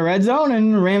screwing up in the red zone,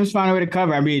 and the Rams found a way to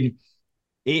cover. I mean,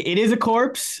 it is a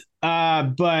corpse,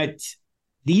 but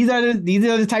these are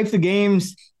the types of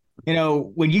games,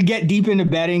 when you get deep into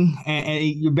betting and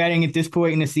you're betting at this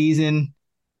point in the season,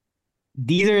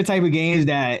 these are the type of games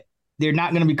that they're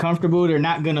not going to be comfortable. They're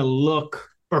not going to look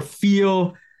or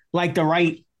feel like the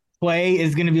right play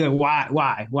is going to be like,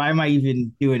 why am I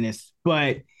even doing this?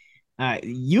 But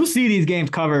you'll see these games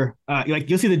cover,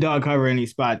 you'll see the dog cover in these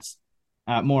spots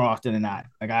more often than not.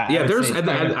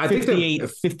 I think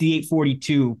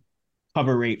 58-42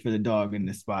 cover rate for the dog in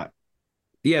this spot.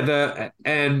 Yeah,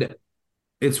 and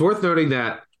it's worth noting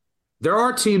that there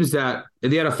are teams that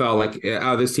in the NFL, like,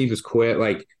 this team has quit.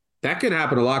 Like, that can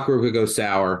happen. A locker room could go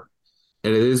sour,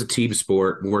 and it is a team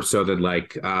sport more so than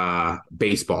like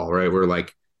baseball, right?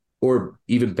 Or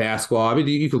even basketball. I mean,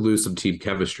 you could lose some team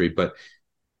chemistry, but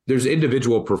there's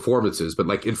individual performances, but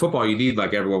like in football, you need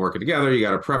like everyone working together. You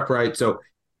got to prep right. So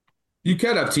you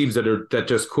can have teams that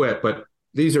just quit, but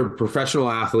these are professional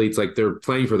athletes. Like they're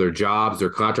playing for their jobs, their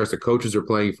contracts. The coaches are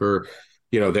playing for,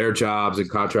 their jobs and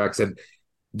contracts. And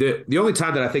the only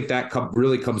time that I think that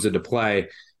really comes into play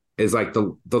is like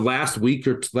the last week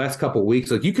or last couple of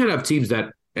weeks. Like you can have teams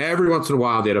that every once in a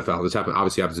while in the NFL, this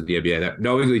obviously happens in the NBA, that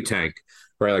knowingly tank,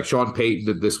 right? Like Sean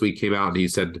Payton this week came out and he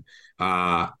said,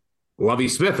 Lovie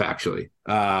Smith actually,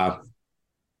 back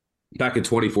in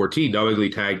 2014, knowingly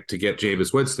tanked to get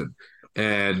Jameis Winston.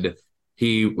 And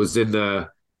he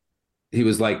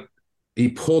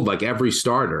pulled like every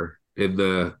starter in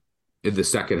the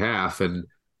second half, and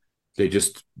they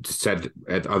just said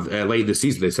at late in the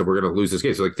season, they said, we're going to lose this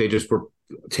game. So like they just were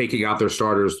taking out their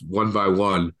starters one by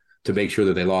one to make sure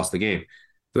that they lost the game.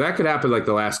 So that could happen like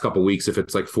the last couple of weeks if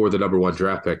it's like for the number one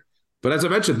draft pick. But as I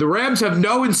mentioned, the Rams have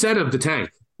no incentive to tank.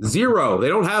 Zero. They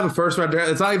don't have a first round draft.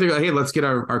 It's not like they're like, hey, let's get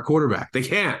our quarterback. They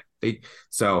can't.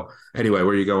 So anyway, where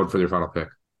are you going for your final pick?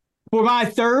 For my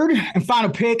third and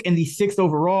final pick and the 6th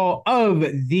overall of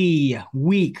the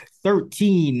Week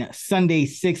 13 Sunday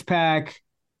 6-pack,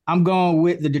 I'm going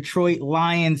with the Detroit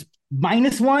Lions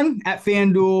 -1 at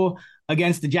FanDuel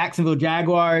against the Jacksonville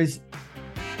Jaguars.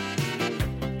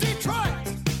 Detroit!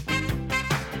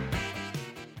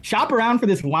 Shop around for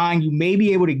this line. You may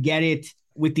be able to get it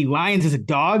with the Lions as a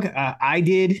dog. I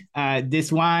did.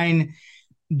 This line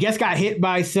got hit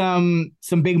by some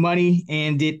big money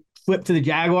and it flipped to the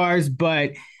Jaguars,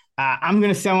 but I'm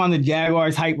going to sell on the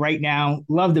Jaguars hype right now.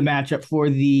 Love the matchup for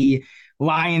the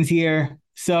Lions here.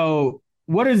 So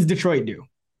what does Detroit do?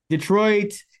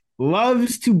 Detroit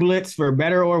loves to blitz, for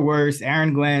better or worse.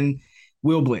 Aaron Glenn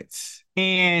will blitz.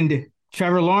 And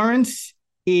Trevor Lawrence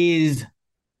is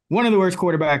one of the worst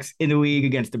quarterbacks in the league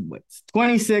against the blitz.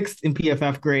 26th in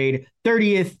PFF grade,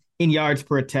 30th in yards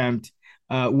per attempt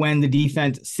when the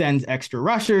defense sends extra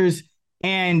rushers.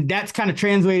 And that's kind of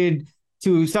translated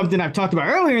to something I've talked about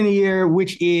earlier in the year,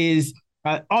 which is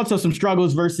also some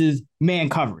struggles versus man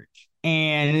coverage.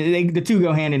 And the two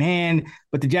go hand in hand,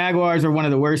 but the Jaguars are one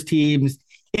of the worst teams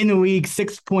in the league,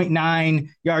 6.9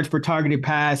 yards per targeted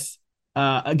pass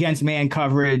against man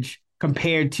coverage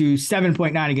compared to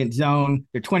 7.9 against zone.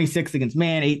 They're 26th against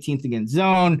man, 18th against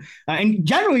zone. And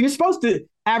generally, you're supposed to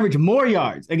average more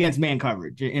yards against man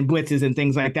coverage and blitzes and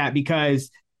things like that because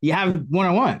you have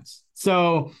one-on-ones.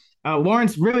 So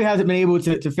Lawrence really hasn't been able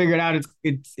to figure it out.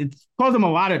 It's caused him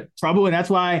a lot of trouble, and that's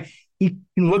why he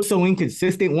can look so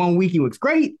inconsistent. One week he looks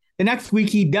great, the next week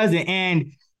he doesn't.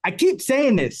 And I keep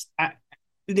saying this.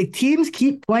 The teams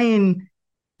keep playing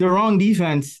the wrong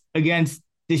defense against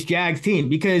this Jags team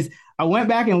because I went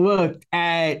back and looked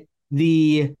at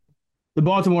the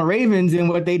Baltimore Ravens and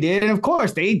what they did. And, of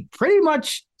course, they pretty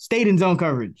much stayed in zone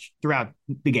coverage throughout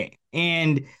the game.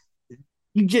 And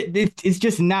it's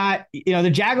just not, the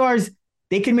Jaguars,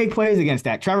 they can make plays against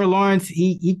that. Trevor Lawrence,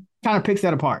 he kind of picks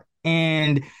that apart.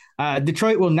 And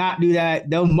Detroit will not do that.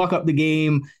 They'll muck up the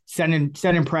game,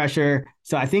 sending pressure.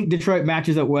 So I think Detroit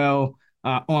matches up well.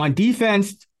 On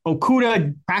defense,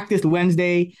 Okudah practiced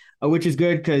Wednesday, which is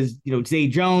good because, Zay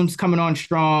Jones coming on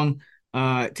strong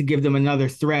to give them another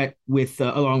threat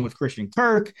along with Christian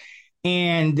Kirk.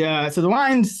 And so the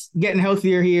Lions getting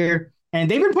healthier here. And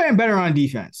they've been playing better on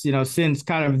defense, since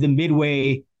kind of the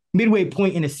midway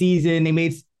point in the season.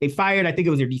 They fired, I think it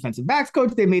was their defensive backs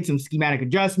coach. They made some schematic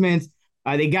adjustments.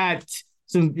 They got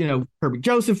some, Herbert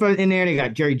Joseph in there. They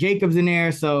got Jerry Jacobs in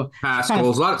there. So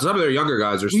Pascal's, some of their younger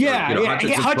guys are still,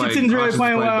 Hutchinson's really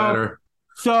playing well. Better.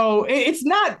 So it's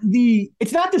not the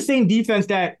same defense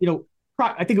that,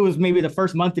 I think it was maybe the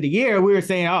first month of the year we were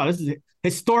saying, oh, this is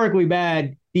historically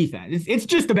bad defense. It's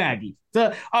just a bad defense.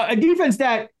 So a defense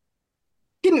that,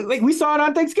 like we saw it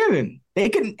on Thanksgiving, they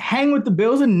can hang with the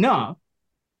Bills enough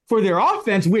for their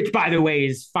offense, which, by the way,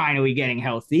 is finally getting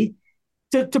healthy,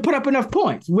 to put up enough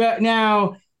points. Well,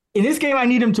 now, in this game, I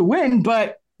need them to win,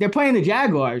 but they're playing the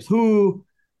Jaguars, who,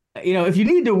 if you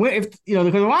need to win,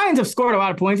 because the Lions have scored a lot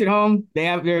of points at home,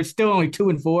 they're still only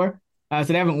 2-4, so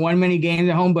they haven't won many games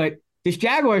at home, but this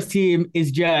Jaguars team is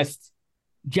just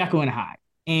Jekyll and Hyde.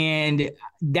 And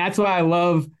that's why I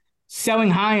love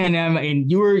selling high on them, and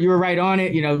you were right on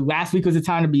it. Last week was the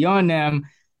time to be on them.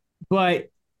 But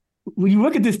when you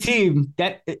look at this team,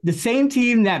 that the same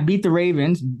team that beat the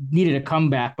Ravens, needed a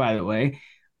comeback, by the way.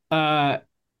 This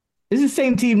is the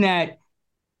same team that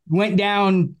went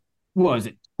down, what was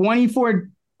it,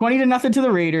 20-0 to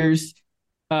the Raiders.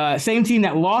 Same team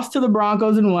that lost to the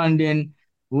Broncos in London,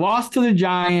 lost to the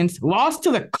Giants, lost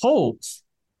to the Colts,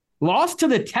 lost to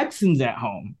the Texans at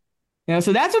home.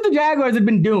 So that's what the Jaguars have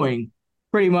been doing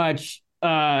pretty much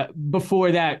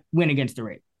before that win against the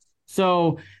Ravens.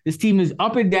 So this team is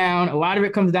up and down. A lot of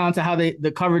it comes down to how the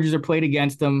coverages are played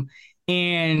against them.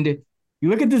 And you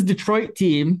look at this Detroit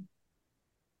team,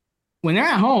 when they're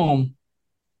at home,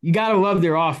 you got to love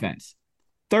their offense.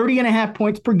 30.5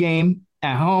 points per game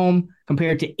at home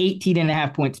compared to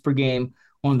 18.5 points per game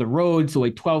on the road. So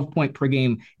a 12-point per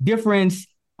game difference,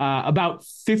 about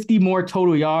 50 more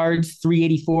total yards,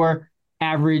 384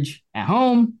 average at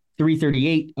home,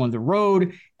 338 on the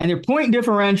road. And their point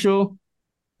differential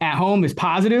at home is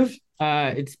positive.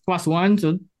 It's +1,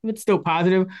 so it's still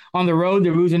positive. On the road,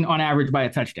 they're losing on average by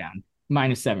a touchdown,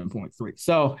 -7.3.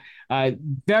 So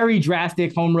very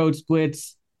drastic home road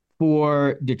splits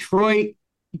for Detroit.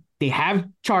 They have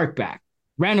Chark back.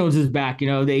 Reynolds is back.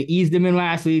 They eased him in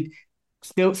last week.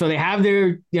 Still, so they have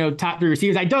their top 3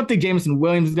 receivers. I don't think Jameson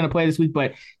Williams is going to play this week,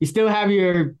 but you still have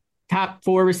your top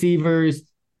 4 receivers.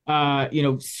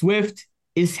 Swift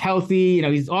is healthy.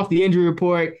 He's off the injury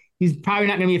report. He's probably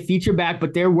not going to be a feature back,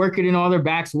 but they're working in all their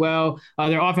backs well.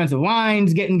 Their offensive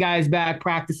line's getting guys back,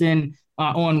 practicing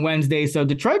on Wednesday. So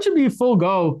Detroit should be full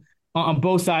go on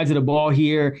both sides of the ball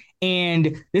here.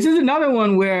 And this is another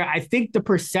one where I think the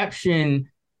perception,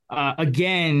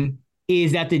 again,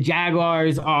 is that the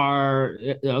Jaguars are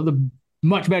the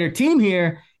much better team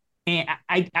here. And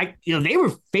they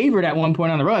were favored at one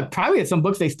point on the road. Probably at some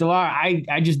books they still are.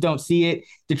 I just don't see it.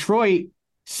 Detroit,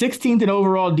 16th in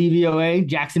overall DVOA,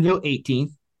 Jacksonville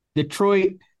 18th.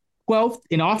 Detroit 12th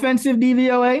in offensive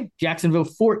DVOA, Jacksonville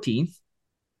 14th.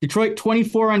 Detroit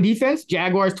 24 on defense,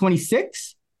 Jaguars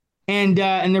 26. And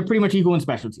they're pretty much equal in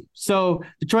special teams. So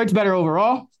Detroit's better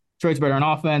overall. Detroit's better on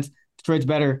offense. Detroit's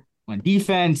better on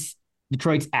defense.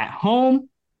 Detroit's at home.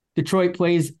 Detroit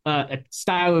plays a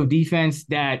style of defense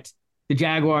that the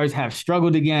Jaguars have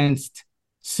struggled against.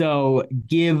 So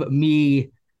give me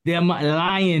them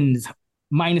Lions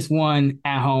 -1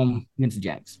 at home against the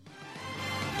Jags.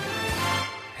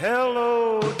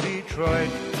 Hello, Detroit.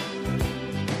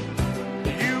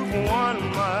 You've won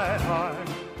my heart.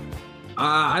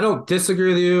 I don't disagree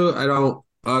with you. I don't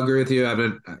agree with you.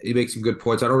 You make some good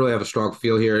points. I don't really have a strong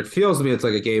feel here. It feels to me it's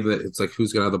like a game that it's like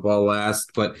who's going to have the ball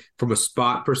last. But from a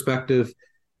spot perspective,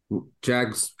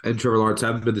 Jags and Trevor Lawrence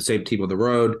haven't been the same team on the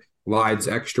road. Lions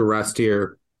extra rest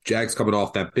here. Jags coming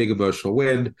off that big emotional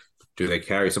win. Do they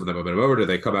carry some of that momentum over? Do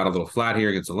they come out a little flat here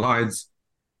against the Lions?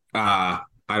 I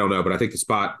don't know, but I think the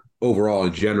spot overall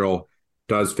in general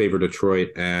does favor Detroit,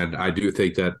 and I do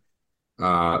think that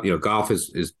Goff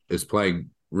is playing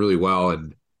really well,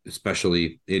 and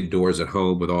especially indoors at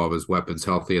home with all of his weapons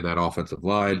healthy in that offensive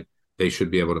line, they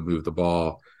should be able to move the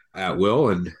ball at will.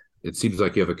 And it seems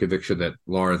like you have a conviction that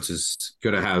Lawrence is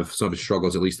going to have some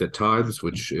struggles, at least at times,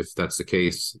 which if that's the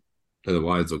case, then the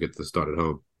Lions will get the start at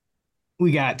home.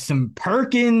 We got some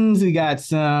Perkins. We got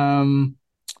some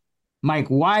Mike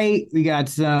White. We got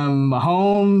some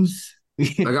Mahomes.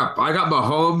 I got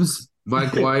Mahomes,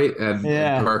 Mike White, and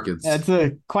Perkins. That's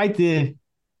quite the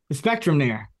spectrum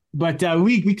there. But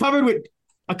we covered with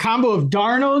a combo of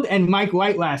Darnold and Mike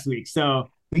White last week, so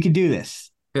we could do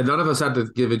this. Yeah, none of us had to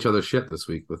give each other shit this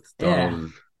week with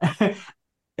Darnold.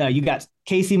 Yeah. You got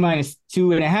KC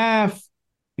 -2.5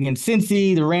 against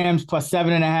Cincy, the Rams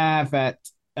 +7.5 at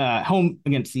home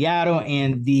against Seattle,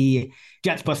 and the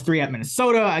Jets +3 at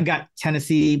Minnesota. I got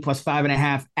Tennessee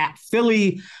 +5.5 at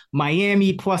Philly,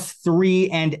 Miami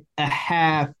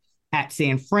 +3.5 at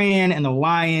San Fran, and the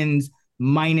Lions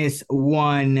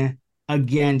 -1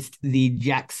 against the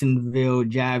Jacksonville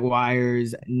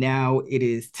Jaguars. Now it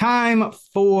is time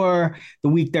for the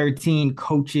Week 13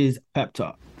 Coaches Pep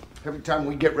Talk. Every time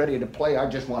we get ready to play, I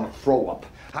just want to throw up.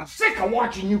 I'm sick of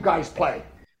watching you guys play.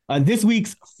 This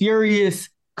week's Furious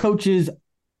Coaches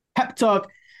Pep Talk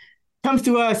comes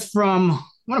to us from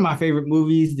one of my favorite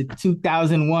movies, the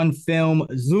 2001 film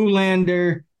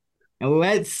Zoolander. And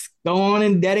let's go on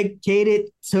and dedicate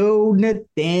it to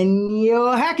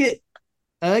Nathaniel Hackett.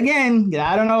 Again,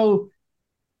 I don't know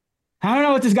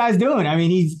what this guy's doing. I mean,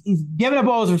 he's giving up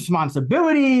all his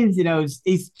responsibilities.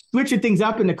 He's switching things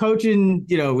up in the coaching,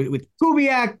 with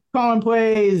Kubiak calling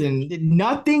plays, and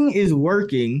nothing is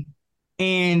working.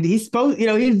 And he's supposed,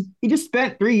 he just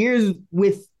spent 3 years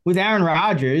with Aaron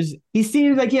Rodgers. He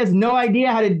seems like he has no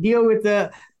idea how to deal with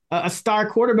a star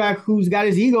quarterback who's got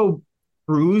his ego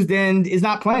bruised and is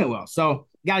not playing well. So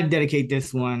got to dedicate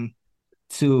this one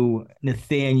to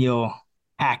Nathaniel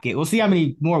Hackett. We'll see how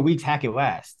many more weeks Hackett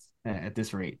lasts at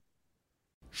this rate.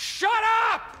 Shut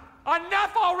up!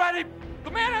 Enough already!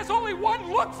 The man has only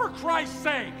one look, for Christ's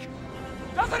sake!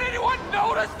 Doesn't anyone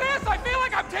notice this? I feel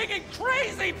like I'm taking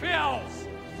crazy pills!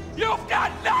 You've got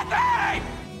nothing!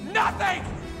 Nothing!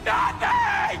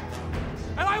 Nothing!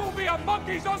 and I will be a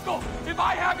monkey's uncle if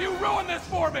I have you ruin this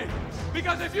for me.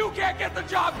 Because if you can't get the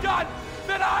job done,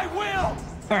 then I will.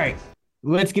 All right,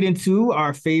 let's get into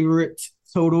our favorite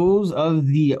totals of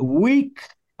the week.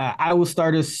 I will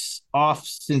start us off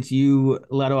since you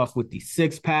led off with the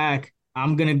 6-pack.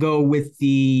 I'm going to go with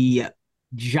the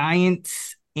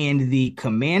Giants and the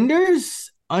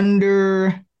Commanders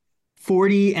under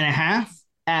 40.5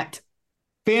 at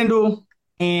FanDuel.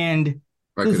 And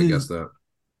I could have guessed that.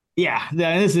 Yeah,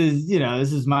 this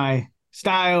is my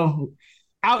style.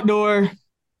 Outdoor,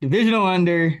 divisional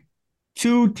under,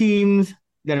 2 teams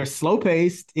that are slow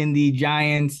paced in the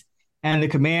Giants and the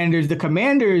Commanders. The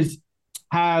Commanders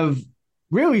have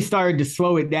really started to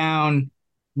slow it down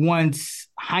once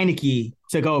Heinicke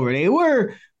took over. They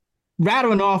were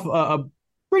rattling off a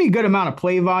pretty good amount of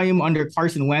play volume under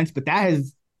Carson Wentz, but that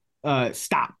has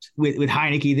stopped with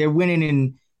Heinicke. They're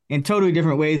winning in totally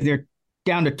different ways. They're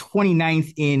down to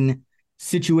 29th in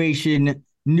situation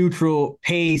neutral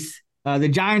pace. The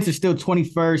Giants are still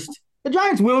 21st. The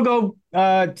Giants will go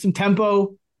some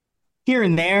tempo here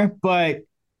and there, but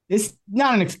it's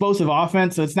not an explosive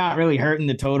offense, so it's not really hurting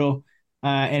the total in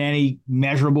any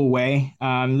measurable way.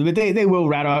 But they will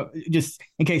rattle up, just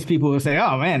in case people will say,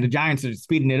 oh, man, the Giants are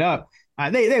speeding it up.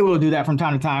 They will do that from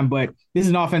time to time, but this is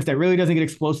an offense that really doesn't get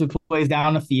explosive plays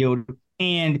down the field.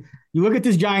 And you look at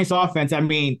this Giants offense, I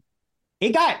mean,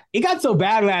 it got so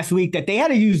bad last week that they had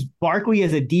to use Barkley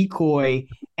as a decoy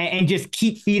and just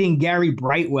keep feeding Gary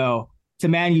Brightwell to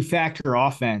manufacture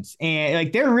offense. And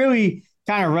like they're really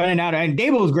kind of running out of, and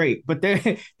Daboll's great, but they're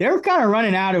kind of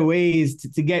running out of ways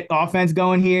to get offense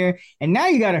going here. And now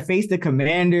you got to face the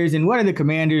Commanders. And what do the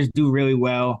Commanders do really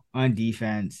well on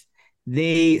defense?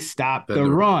 They stop the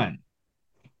run.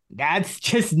 That's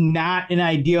just not an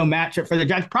ideal matchup for the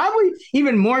Giants. Probably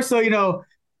even more so,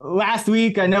 last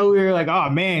week, I know we were like, oh,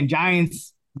 man,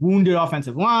 Giants wounded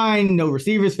offensive line, no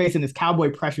receivers facing this Cowboy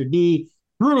pressure D.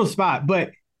 Brutal spot. But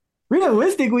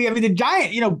realistically, I mean, the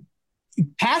Giant,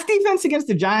 pass defense against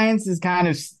the Giants is kind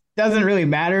of doesn't really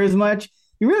matter as much.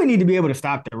 You really need to be able to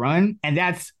stop the run, and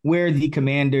that's where the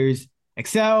Commanders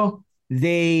excel.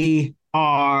 They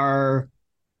are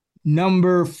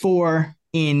number 4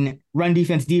 in run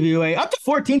defense DVOA, up to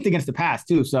 14th against the pass,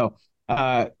 too. So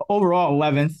overall,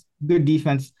 11th. Good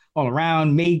defense all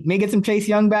around. May get some Chase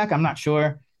Young back. I'm not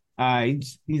sure.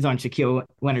 He's on Shaquille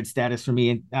Leonard status for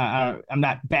me. I'm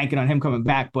not banking on him coming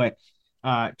back, but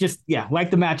like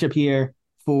the matchup here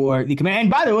for the Command. And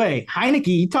by the way, Heinicke,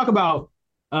 you talk about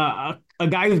a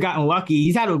guy who's gotten lucky.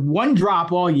 He's had one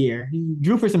drop all year. He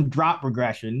drew for some drop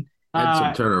regression. And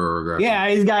some turnover regression. Yeah,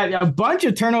 he's got a bunch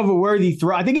of turnover-worthy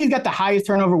throw. I think he's got the highest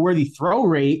turnover-worthy throw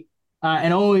rate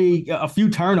and only a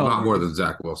few turnovers. Not more than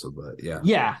Zach Wilson, but yeah.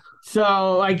 Yeah.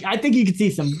 So, I think you could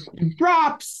see some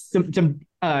drops, some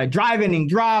drive inning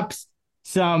drops,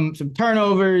 some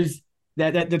turnovers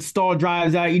that stall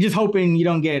drives out. You're just hoping you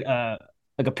don't get a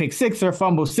pick 6 or a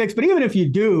fumble 6. But even if you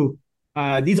do,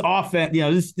 these offense,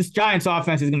 this Giants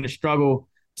offense is going to struggle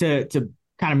to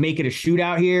kind of make it a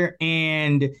shootout here.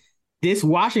 And this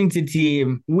Washington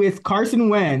team with Carson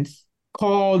Wentz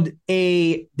called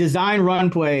a design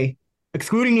run play,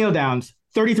 excluding kneel downs,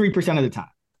 33% of the time.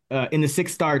 In the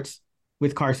 6 starts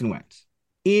with Carson Wentz.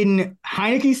 In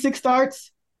Heinicke's 6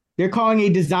 starts, they're calling a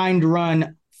designed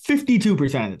run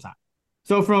 52% of the time.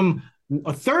 So from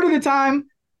a third of the time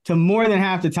to more than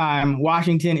half the time,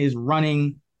 Washington is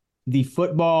running the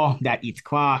football that eats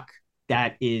clock,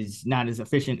 that is not as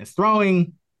efficient as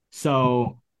throwing.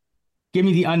 So give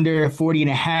me the under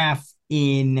 40.5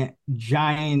 in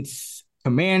Giants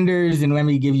Commanders, and let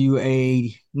me give you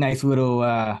a nice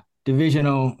little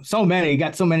divisional.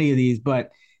 Got so many of these, but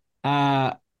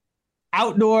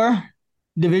outdoor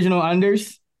divisional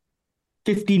unders,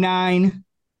 59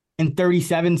 and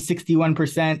 37,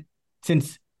 61%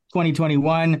 since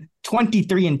 2021,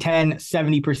 23 and 10,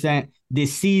 70%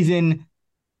 this season.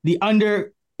 The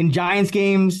under in Giants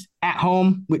games at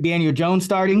home with Daniel Jones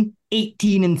starting,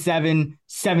 18 and 7,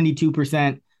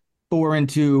 72%, 4 and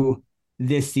 2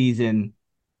 this season.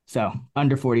 So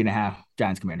under 40.5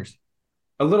 Giants Commanders.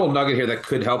 A little nugget here that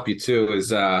could help you too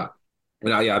is, I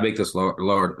make this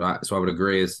lower, so I would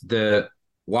agree, is the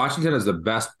Washington is the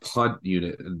best punt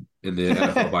unit in the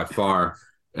NFL by far,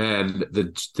 and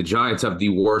the Giants have the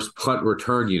worst punt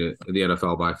return unit in the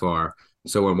NFL by far.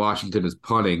 So when Washington is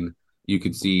punting, you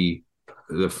can see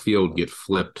the field get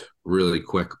flipped really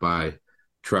quick by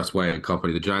Tress Way and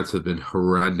company. The Giants have been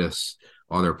horrendous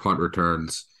on their punt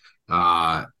returns,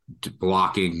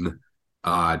 blocking,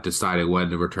 deciding when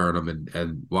to return them,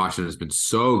 and Washington has been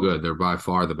so good. They're by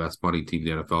far the best punting team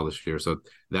in the NFL this year, so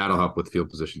that'll help with field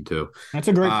position too. That's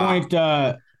a great point.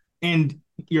 And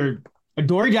your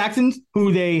Adoree Jackson,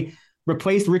 who they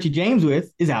replaced Richie James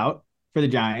with, is out for the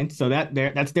Giants. So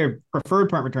that's their preferred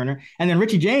punt returner. And then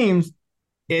Richie James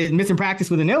is missing practice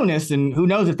with an illness, and who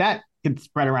knows if that could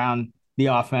spread around the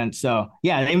offense. So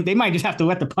yeah, they might just have to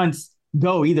let the punts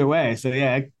go either way. So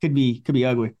yeah, it could be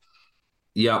ugly.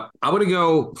 Yeah, I'm going to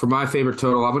go for my favorite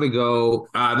total. I'm going to go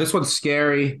this one's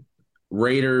scary.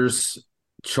 Raiders,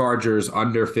 Chargers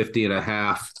under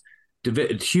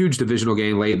 50.5. Huge divisional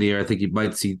game late in the year. I think you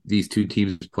might see these two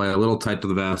teams play a little tight to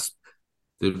the vest.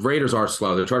 The Raiders are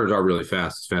slow. The Chargers are really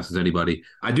fast, as fast as anybody.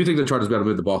 I do think the Chargers better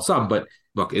move the ball some, but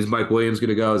look, is Mike Williams going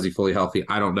to go? Is he fully healthy?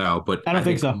 I don't know, but I don't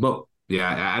think so.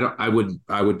 I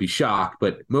would be shocked,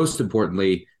 but most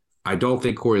importantly, I don't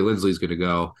think Corey Linsley is going to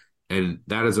go. And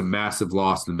that is a massive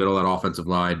loss in the middle of that offensive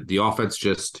line. The offense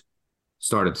just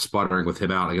started sputtering with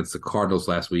him out against the Cardinals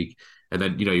last week. And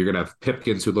then, you're going to have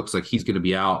Pipkins, who looks like he's going to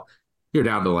be out. You're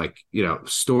down to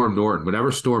Storm Norton.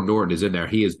 Whenever Storm Norton is in there,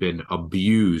 he has been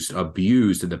abused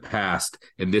in the past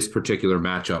in this particular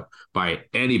matchup by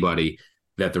anybody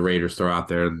that the Raiders throw out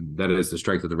there. And that is the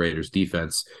strength of the Raiders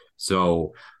defense.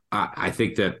 So I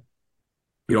think that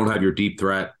you don't have your deep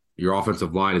threat. Your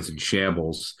offensive line is in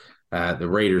shambles. The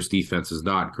Raiders defense is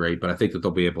not great, but I think that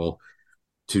they'll be able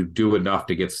to do enough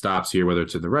to get stops here, whether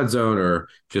it's in the red zone or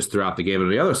just throughout the game. And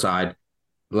on the other side,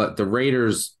 the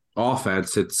Raiders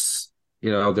offense, it's,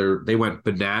 they went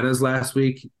bananas last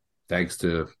week, thanks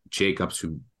to Jacobs,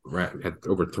 who had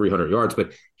over 300 yards,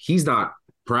 but he's not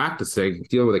practicing,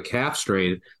 dealing with a calf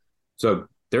strain. So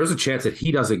there's a chance that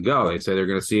he doesn't go. They say they're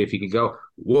going to see if he can go.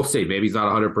 We'll see. Maybe he's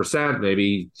not 100%. Maybe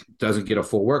he doesn't get a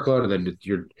full workload, and then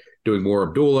you're doing more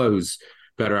Abdullah, who's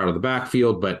better out of the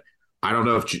backfield. But I don't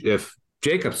know if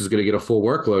Jacobs is going to get a full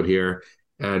workload here.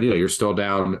 And, you're still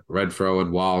down Renfro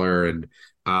and Waller. And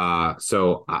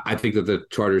so I think that the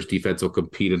Chargers defense will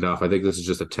compete enough. I think this is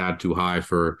just a tad too high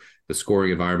for the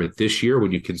scoring environment this year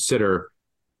when you consider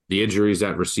the injuries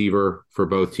at receiver for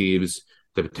both teams,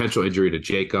 the potential injury to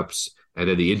Jacobs, and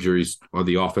then the injuries on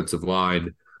the offensive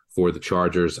line for the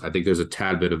Chargers. I think there's a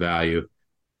tad bit of value.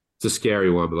 It's a scary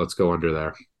one, but let's go under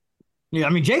there. Yeah, I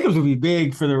mean, Jacobs would be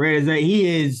big for the Raiders.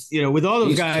 He is, with all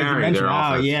those guys you mentioned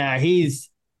out, he's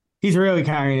really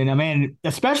carrying it. I mean,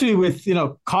 especially with,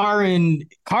 Carr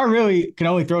really can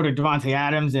only throw to Davante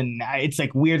Adams, and it's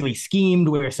like weirdly schemed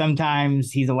where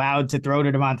sometimes he's allowed to throw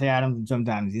to Davante Adams and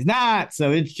sometimes he's not.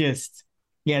 So it's just,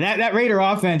 that Raider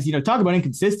offense, talk about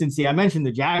inconsistency. I mentioned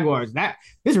the Jaguars.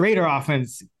 This Raider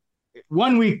offense,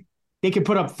 1 week they could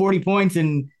put up 40 points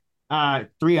and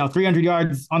 300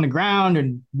 yards on the ground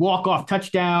and walk-off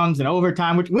touchdowns and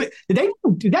overtime. Did they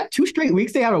do that 2 straight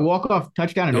weeks? They had a walk-off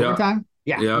touchdown in overtime?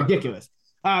 Yeah, ridiculous.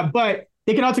 But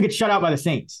they can also get shut out by the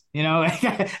Saints.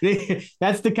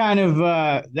 That's the kind of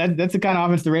that's the kind of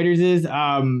offense the Raiders is.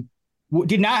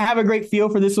 Did not have a great feel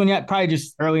for this one yet. Probably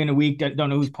just early in the week. Don't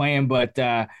know who's playing, but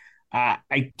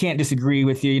I can't disagree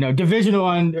with you. Divisional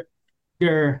under.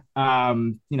 Very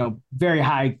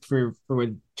high for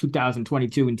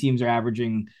 2022 when teams are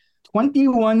averaging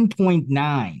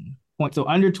 21.9 points, so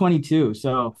under 22.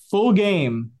 So full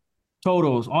game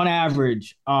totals on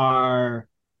average are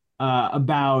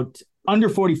about under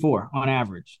 44 on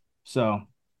average. So,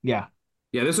 yeah.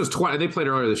 Yeah, this was 20. They played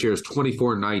earlier this year. It was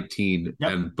 24-19,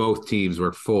 and both teams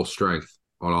were full strength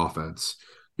on offense.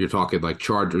 You're talking like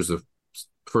Chargers, the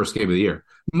first game of the year.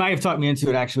 You might have talked me into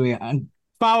it, actually.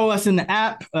 Follow us in the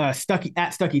app, Stuckey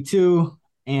at Stuckey2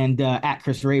 and at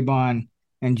Chris Raybon,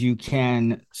 and you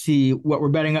can see what we're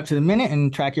betting up to the minute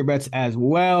and track your bets as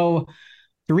well.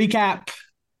 To recap,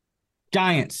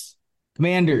 Giants,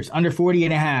 Commanders under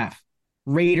 40.5,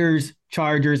 Raiders,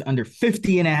 Chargers under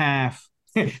 50.5.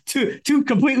 two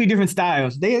completely different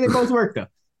styles. They both work though.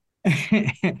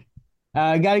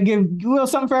 Got to give a little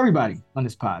something for everybody on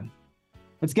this pod.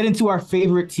 Let's get into our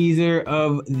favorite teaser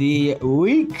of the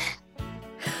week.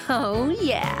 Oh,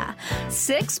 yeah.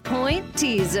 6-point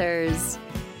teasers.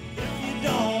 If you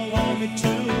don't want me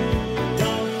to,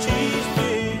 don't tease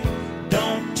me.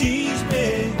 Don't tease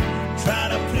me. Try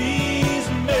to please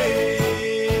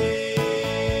me.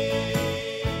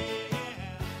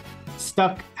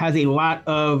 Stuck has a lot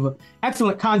of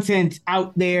excellent content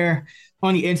out there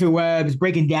on the interwebs,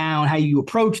 breaking down how you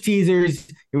approach teasers.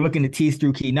 You're looking to tease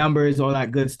through key numbers, all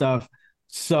that good stuff.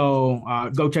 So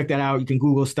go check that out. You can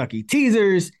Google Stuckey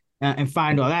teasers and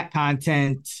find all that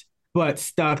content. But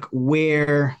Stuck,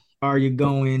 where are you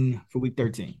going for week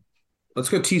 13? Let's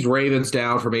go tease Ravens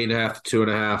down from 8.5 to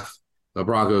 2.5. The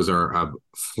Broncos are a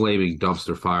flaming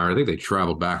dumpster fire. I think they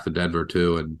traveled back to Denver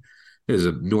too, and there's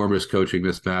enormous coaching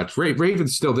mismatch.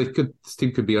 Ravens still, this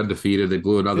team could be undefeated. They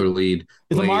blew another lead.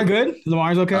 Is Lamar good?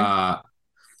 Lamar's okay?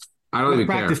 I don't even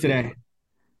practice care. Today.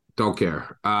 Don't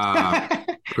care.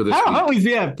 For this Always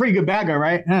be a pretty good bagger,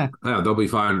 right? Huh. Yeah, they'll be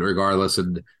fine regardless.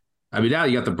 And I mean, now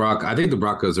you got the Broncos. I think the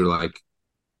Broncos are like,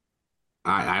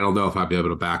 I don't know if I'll be able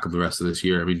to back them the rest of this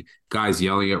year. I mean, guys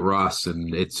yelling at Russ,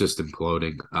 and it's just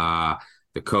imploding.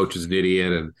 The coach is an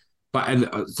idiot, and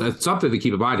something to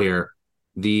keep in mind here.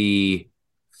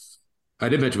 I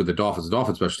did mention with the Dolphins. The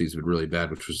Dolphins special teams have been really bad,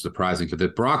 which was surprising. But the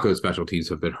Broncos special teams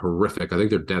have been horrific. I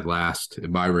think they're dead last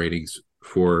in my ratings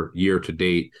for year to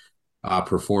date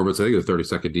performance. I think they're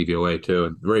 32nd DVOA too,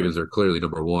 and the Ravens are clearly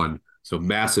number one. So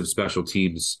massive special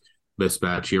teams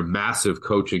mismatch here, massive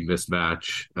coaching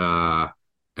mismatch,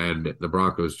 and the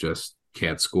Broncos just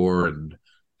can't score, and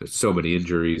there's so many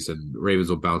injuries, and Ravens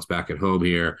will bounce back at home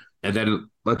here. And then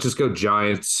let's just go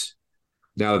Giants.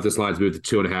 Now that this line's moved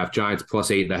to 2.5, Giants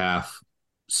plus 8.5.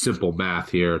 Simple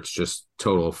math here. It's just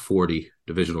total of 40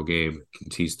 divisional game. Can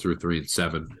tease through 3 and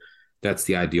 7. That's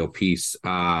the ideal piece.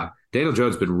 Daniel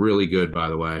Jones has been really good, by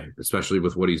the way, especially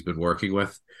with what he's been working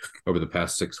with over the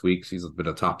past 6 weeks. He's been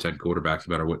a top 10 quarterback,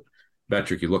 no matter what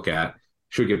metric you look at.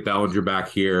 Should get Bellinger back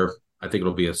here. I think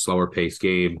it'll be a slower paced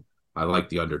game. I like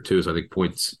the under 2, so I think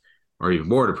points are even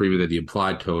more to premium than the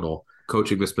implied total.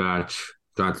 Coaching mismatch,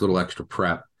 Giants a little extra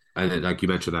prep. And then, like you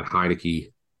mentioned, that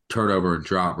Heineke turnover and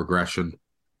drop regression.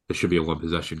 This should be a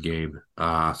one-possession game.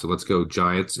 So let's go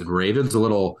Giants and Ravens. A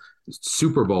little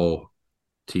Super Bowl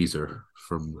teaser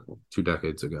from 2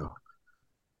 decades ago.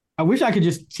 I wish I could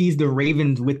just tease the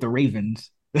Ravens with the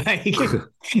Ravens. Like,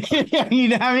 you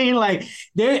know what I mean? Like,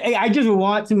 I just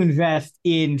want to invest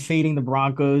in fading the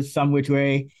Broncos some which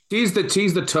way. Tease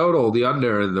the total, the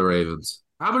under in the Ravens.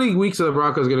 How many weeks are the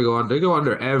Broncos going to go under? They go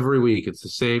under every week. It's the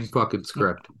same fucking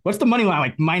script. What's the money line?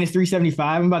 Like minus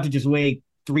 375? I'm about to just weigh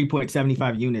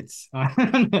 3.75 units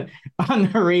on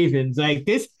the Ravens. Like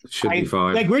this should be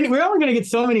fine. Like we're only going to get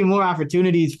so many more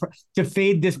opportunities to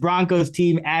fade this Broncos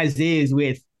team as is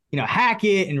with,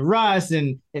 Hackett and Russ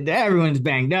and everyone's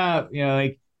banged up.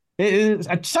 Like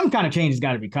some kind of change has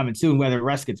got to be coming soon, whether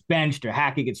Russ gets benched or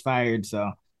Hackett gets fired.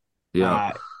 So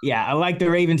yeah, I like the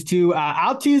Ravens too.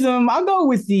 I'll tease them. I'll go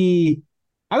with the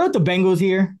Bengals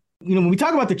here. When we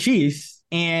talk about the Chiefs,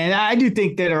 and I do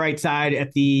think they're the right side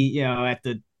at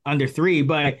the under 3,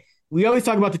 but we always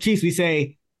talk about the Chiefs. We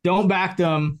say don't back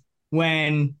them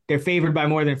when they're favored by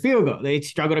more than a field goal. They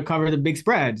struggle to cover the big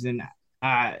spreads, and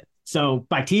so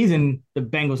by teasing the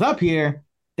Bengals up here,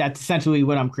 that's essentially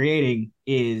what I'm creating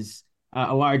is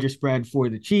a larger spread for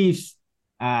the Chiefs.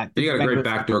 You got a great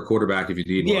backdoor quarterback if you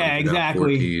need one. Yeah,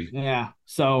 exactly. Yeah.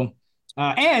 So,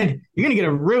 and you're going to get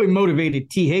a really motivated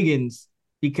T. Higgins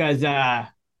because,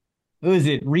 what was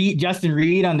it? Justin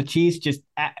Reed on the Chiefs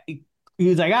he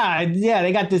was like, yeah,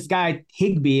 they got this guy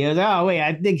Higbee. I was like, oh, wait,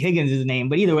 I think Higgins is his name.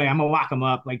 But either way, I'm going to lock him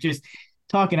up. Like just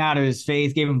talking out of his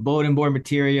face, gave him bulletin board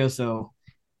material. So,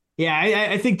 yeah,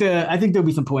 I think there'll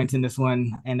be some points in this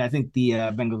one. And I think the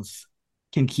Bengals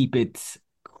can keep it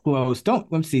close.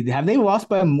 Let's see. Have they lost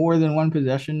by more than one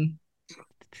possession?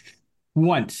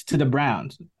 Once to the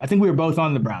Browns. I think we were both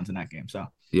on the Browns in that game. So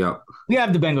yeah, we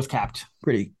have the Bengals capped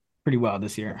pretty well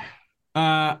this year.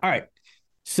 All right.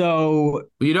 So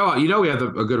we have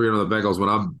a good read on the Bengals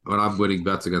when I'm winning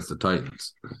bets against the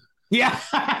Titans. Yeah,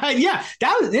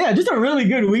 that was just a really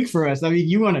good week for us. I mean,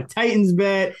 you want a Titans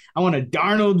bet, I want a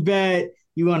Darnold bet,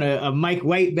 you want a Mike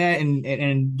White bet,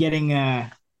 and getting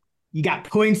you got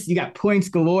points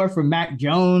galore from Mac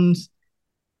Jones.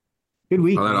 Good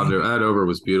week. That over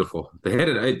was beautiful. They hit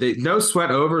it. No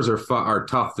sweat overs are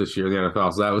tough this year in the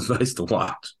NFL, so that was nice to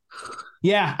watch.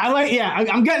 Yeah,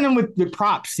 I'm getting them with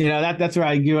props. That's where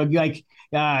I do. Like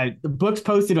the books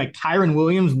posted like Kyron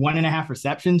Williams 1.5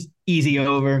 receptions, easy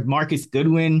over. Marcus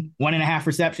Goodwin 1.5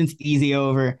 receptions, easy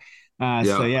over.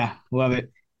 So yeah, love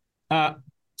it.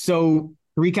 So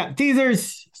recap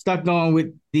teasers, stuck going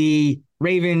with the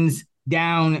Ravens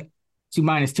down to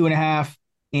minus 2.5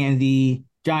 and the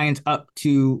Giants up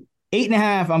to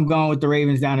 8.5. I'm going with the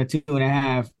Ravens down to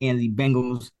 2.5 and the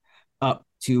Bengals up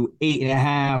to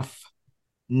 8.5.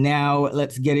 Now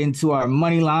let's get into our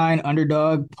money line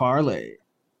underdog parlay.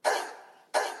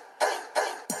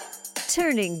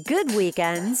 Turning good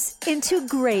weekends into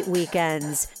great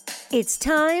weekends. It's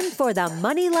time for the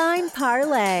money line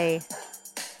parlay.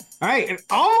 All right, it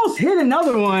almost hit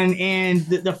another one, and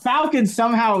the Falcons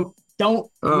somehow don't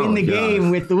win the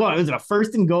game with what? Was it a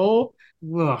 1st and goal?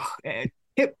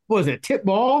 Tip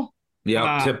ball?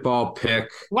 Yeah, tip ball pick.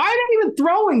 Why are they even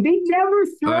throwing? They never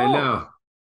throw. I know.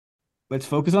 Let's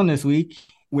focus on this week.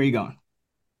 Where are you going?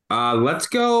 Let's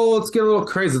get a little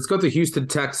crazy. Let's go to Houston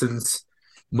Texans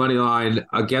money line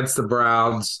against the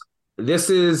Browns. this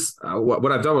is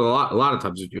what I've done with a lot of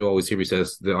times. You always hear me say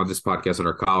this on this podcast, on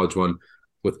our college one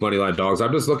with Moneyline Dogs.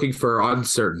 I'm just looking for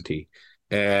uncertainty.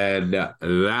 And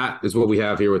that is what we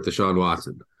have here with Deshaun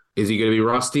Watson. Is he going to be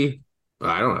rusty?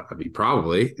 I don't know. I mean,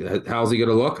 probably. How's he going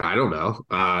to look? I don't know.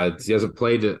 He hasn't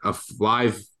played a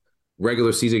live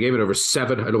regular season game in over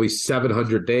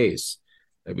 700 days.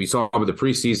 And we saw him in the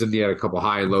preseason. He had a couple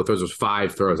high and low throws. It was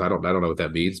 5 throws. I don't know what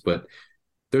that means, but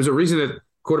there's a reason that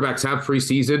quarterbacks have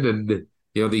preseason, and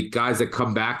the guys that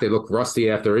come back, they look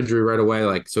rusty after injury right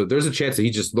away. So there's a chance that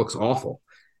he just looks awful.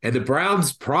 And the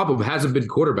Browns' problem hasn't been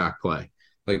quarterback play.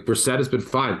 Like, Brissett has been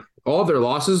fine. All of their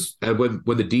losses, and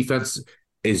when the defense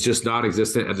is just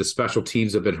non-existent, and the special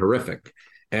teams have been horrific.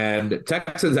 And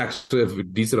Texans actually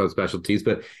have decent on special teams,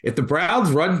 but if the Browns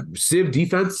run sim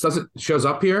defense shows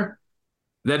up here,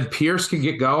 then Pierce can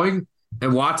get going,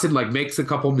 and Watson makes a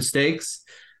couple mistakes.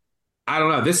 I don't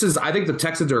know. I think the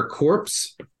Texans are a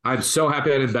corpse. I'm so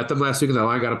happy I didn't bet them last week, and the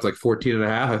line got up to 14.5.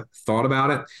 I thought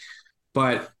about it,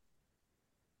 but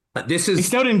this is. He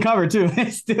still didn't cover too.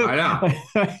 I know.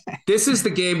 This is the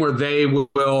game where they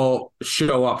will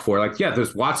show up for.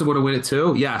 Does Watson want to win it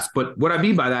too? Yes, but what I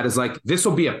mean by that is this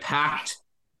will be a packed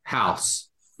house.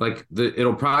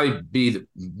 It'll probably be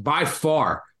by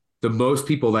far the most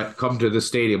people that come to the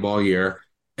stadium all year.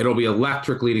 It'll be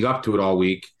electric leading up to it all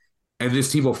week. And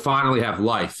this team will finally have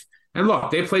life. And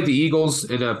look, they played the Eagles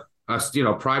in a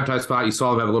primetime spot. You saw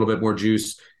them have a little bit more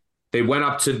juice. They went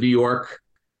up to New York,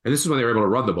 and this is when they were able to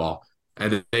run the ball.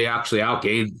 And they actually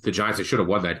outgained the Giants. They should have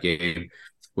won that game.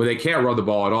 When they can't run the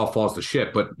ball, it all falls to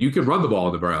shit. But you can run the ball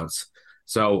in the Browns.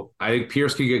 So I think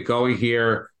Pierce can get going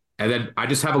here. And then I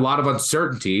just have a lot of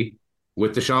uncertainty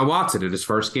with Deshaun Watson in his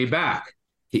first game back.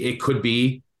 He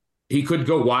could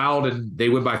go wild and they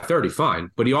win by 30,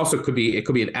 fine. But it could be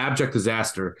an abject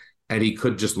disaster, and he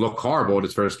could just look horrible in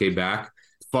his first game back.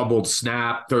 Fumbled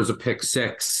snap, throws a pick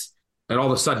 6, and all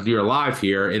of a sudden you're alive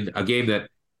here in a game that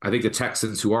I think the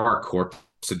Texans, who are a corpse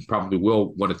and probably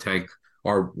will want to tank,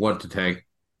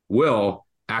 will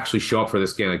actually show up for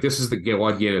this game. This is the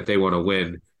one game that they want to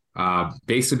win,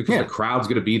 basically because the crowd's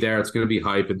going to be there. It's going to be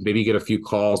hype, and maybe get a few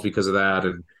calls because of that.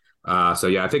 And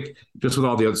I think just with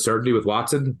all the uncertainty with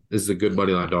Watson, this is a good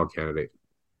moneyline dog candidate.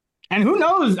 And who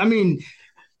knows? I mean,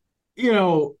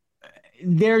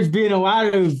 there's been a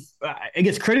lot of,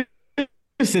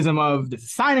 criticism of the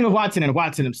signing of Watson and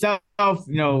Watson himself,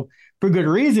 for good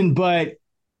reason. But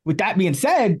with that being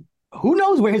said, who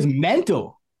knows where his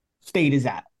mental state is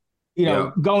at?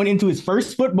 Going into his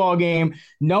first football game,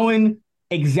 knowing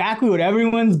exactly what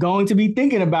everyone's going to be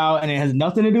thinking about, and it has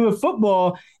nothing to do with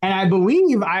football. And I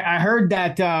believe I heard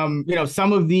that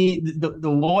some of the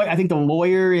lawyer, I think the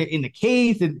lawyer in the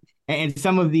case, and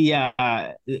some of the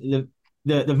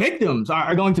victims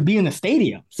are going to be in the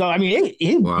stadium. So I mean,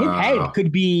 his head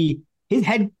could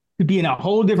be in a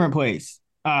whole different place.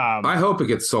 I hope it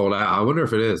gets sold out. I wonder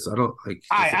if it is. I don't like.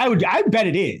 I bet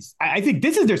it is. I think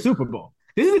this is their Super Bowl.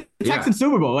 This is the Texans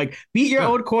Super Bowl. Beat your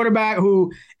old quarterback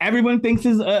who everyone thinks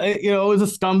is a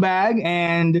scumbag,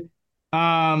 and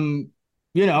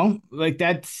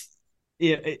that's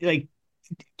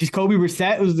Jacoby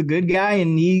Brissett was the good guy,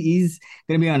 and he's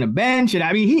going to be on the bench. And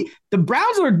I mean, the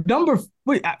Browns were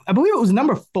I believe it was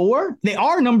number 4. They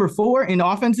are number 4 in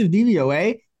offensive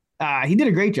DVOA. He did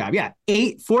a great job. Yeah,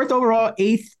 4th overall,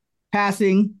 8th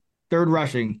passing, 3rd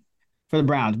rushing for the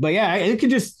Browns. But yeah,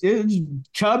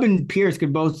 Chubb and Pierce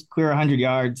could both clear 100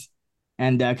 yards,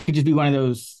 and it could just be one of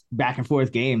those back and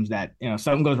forth games that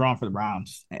something goes wrong for the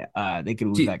Browns. They could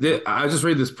lose that game. I just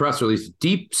read this press release.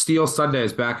 Deep Steel Sunday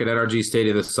is back at NRG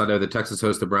Stadium this Sunday. The Texans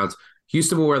host the Browns.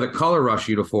 Houston will wear the color rush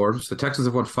uniforms. The Texans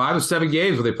have won 5 of 7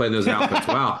 games where they play in those outfits.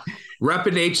 Wow.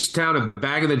 Repping H-Town and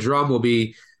banging the drum will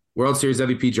be World Series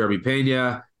MVP Jeremy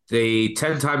Pena. The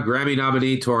 10-time Grammy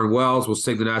nominee Torrin Wells will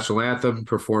sing the national anthem,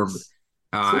 perform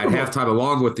at halftime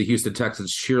along with the Houston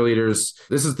Texans cheerleaders.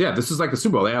 This is like the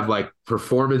Super Bowl. They have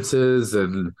performances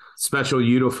and special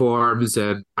uniforms.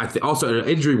 And also an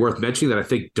injury worth mentioning that I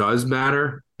think does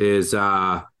matter is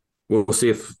we'll see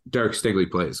if Derek Stingley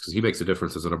plays, because he makes a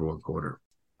difference as a number 1 corner.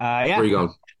 Where are you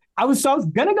going? I was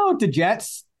going to go with the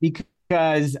Jets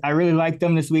because I really like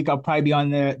them this week. I'll probably be on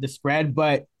the spread,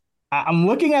 but I'm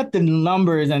looking at the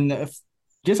numbers, and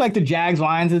just like the Jags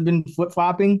Lions have been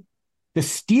flip-flopping, the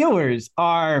Steelers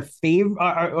are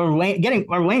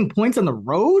laying points on the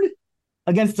road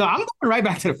against. So I'm going right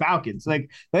back to the Falcons.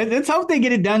 Let's hope they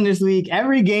get it done this week.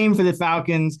 Every game for the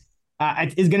Falcons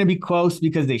is going to be close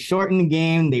because they shorten the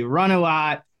game. They run a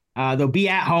lot. They'll be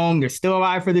at home. They're still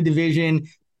alive for the division.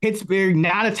 Pittsburgh,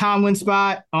 not a Tomlin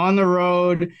spot on the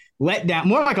road, letdown,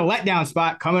 more like a letdown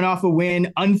spot, coming off a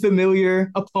win,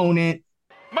 unfamiliar opponent.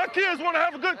 My kids want to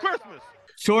have a good Christmas.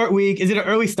 Short week. Is it an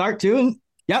early start too?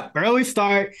 Yep, early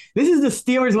start. This is the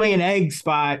Steelers lay an egg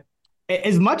spot.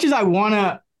 As much as I want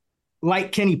to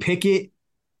like Kenny Pickett,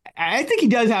 I think he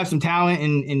does have some talent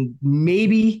and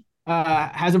maybe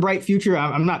has a bright future.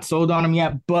 I'm not sold on him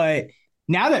yet, but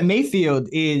now that Mayfield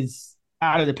is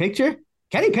out of the picture,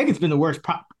 Kenny Pickett's been the worst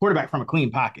quarterback from a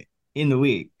clean pocket in the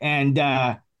league.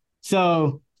 And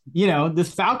so,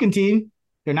 this Falcon team,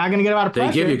 they're not going to get a lot of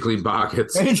pressure. They give you clean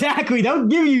pockets. Exactly. They'll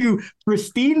give you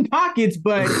pristine pockets,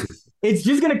 but it's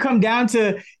just going to come down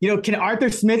to, can Arthur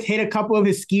Smith hit a couple of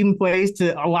his scheme plays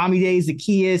to Olamide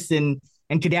Zaccheaus and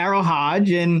Kadaro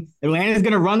Hodge, and Atlanta's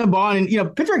going to run the ball. And,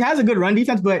 Pittsburgh has a good run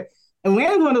defense, but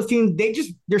Atlanta's one of those teams,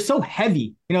 they're so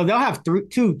heavy. They'll have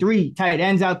 2-3 tight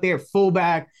ends out there,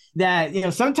 fullback,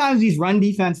 that, sometimes these run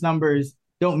defense numbers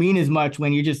don't mean as much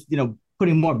when you're just,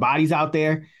 putting more bodies out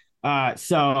there.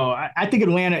 So I think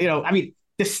Atlanta,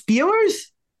 the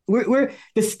Steelers, the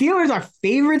Steelers are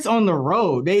favorites on the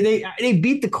road. They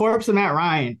beat the corpse of Matt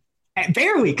Ryan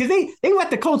barely, because they let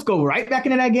the Colts go right back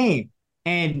into that game.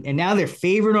 And now they're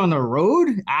favored on the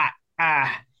road.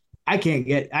 I can't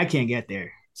get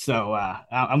there. So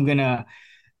I'm gonna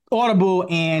audible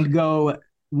and go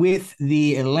with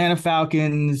the Atlanta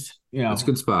Falcons. That's a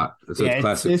good spot. That's a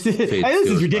classic. This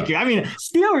is ridiculous. Spot.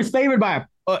 Steelers favored by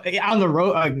on the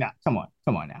road. No, come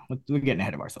on now. We're getting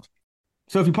ahead of ourselves.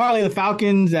 So if you parlay the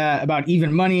Falcons about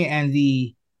even money and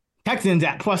the Texans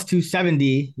at plus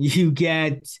 270, you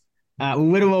get a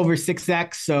little over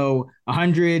 6x. So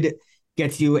 100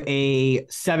 gets you a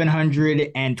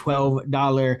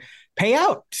 $712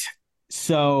 payout.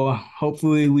 So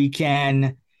hopefully we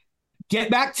can get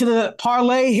back to the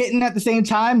parlay hitting at the same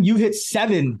time. You've hit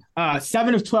 7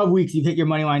 of 12 weeks. You've hit your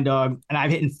money line dog, and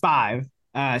I've hit in 5.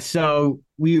 So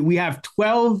we have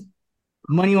 12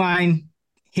 money line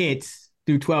hits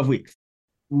through 12 weeks.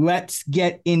 Let's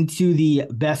get into the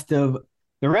best of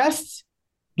the rest.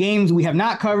 Games we have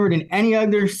not covered in any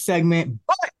other segment,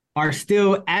 but are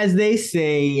still, as they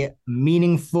say,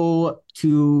 meaningful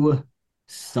to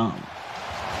some.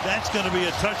 That's going to be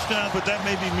a touchdown, but that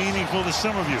may be meaningful to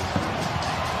some of you.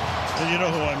 And you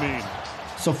know who I mean.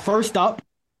 So first up,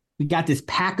 we got this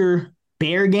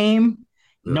Packer-Bear game.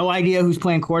 No idea who's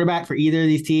playing quarterback for either of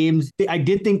these teams. I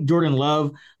did think Jordan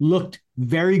Love looked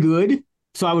very good,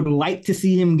 so I would like to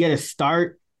see him get a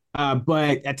start.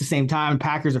 But at the same time,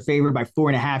 Packers are favored by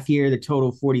 4.5 here. The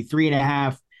total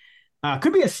 43.5.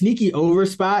 Could be a sneaky over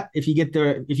spot if you get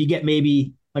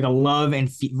maybe like a Love and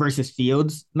versus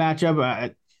Fields matchup.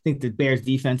 I think the Bears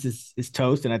defense is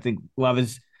toast, and I think Love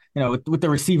is, with the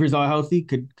receivers all healthy,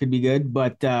 could be good.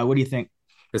 But what do you think?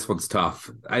 This one's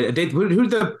tough. Who did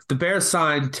the Bears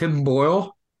sign? Tim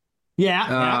Boyle?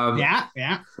 Yeah.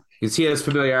 Because he has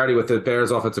familiarity with the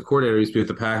Bears offensive coordinator. He used to be with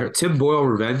the Packers. Tim Boyle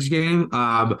revenge game.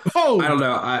 I don't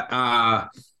know.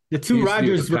 The two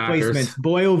Rodgers replacements,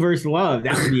 Boyle versus Love.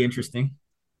 That would be interesting.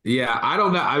 Yeah, I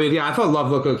don't know. I thought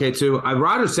Love looked okay too.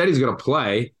 Rodgers said he's going to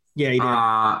play. Yeah, he did.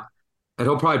 And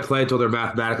he'll probably play until they're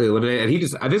mathematically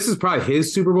eliminated. And this is probably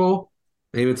his Super Bowl.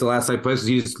 Maybe it's the last night plays because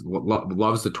he just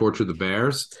loves to torture the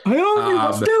Bears.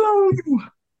 I still own you.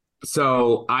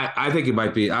 So I think it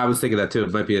might be. I was thinking that too.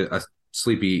 It might be a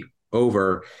sleepy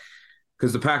over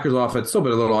because the Packers offense still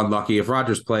been a little unlucky. If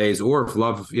Rodgers plays or if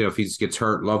Love, if he gets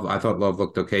hurt, I thought Love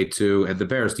looked okay too. And the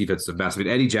Bears defense is a mess.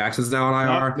 Eddie Jackson's now on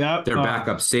IR. Yep. Their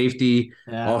backup safety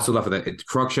also left with that.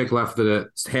 Cruikshank left with a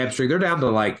hamstring. They're down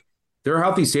to their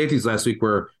healthy safeties last week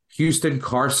were Houston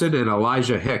Carson and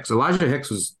Elijah Hicks. Elijah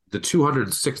Hicks was the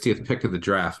 260th pick in the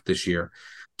draft this year.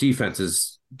 Defense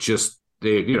is just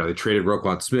they traded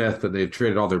Roquan Smith and they've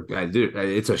traded all their.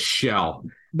 It's a shell.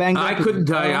 I couldn't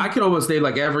tell you. I could almost name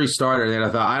every starter in the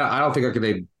NFL. I don't think I could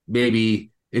name.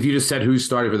 Maybe if you just said who's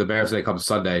starting for the Bears when they come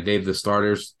Sunday, name the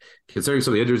starters. Considering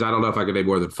some of the injuries, I don't know if I could name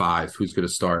more than 5. Who's going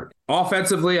to start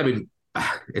offensively?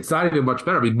 It's not even much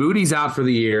better. Moody's out for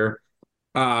the year.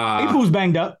 Claypool's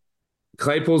banged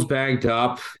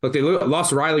up. Look, they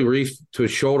lost Riley Reef to a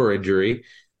shoulder injury.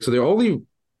 So their only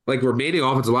remaining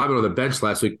offensive lineman on the bench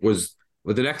last week was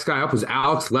the next guy up was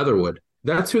Alex Leatherwood.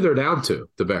 That's who they're down to,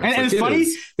 the Bears. And it's funny,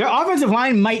 their offensive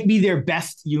line might be their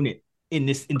best unit in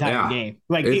this entire game.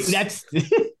 That's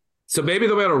so maybe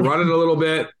they'll be able to run it a little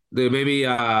bit. They maybe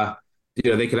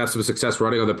they could have some success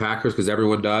running on the Packers because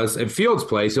everyone does. And Fields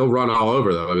plays, he'll run all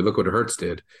over them. Look what Hurts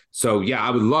did. So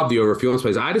I would love the over Fields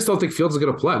plays. I just don't think Fields is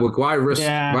going to play. Why risk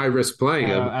playing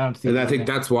him? I think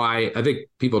that's why. I think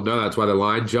people know that's why the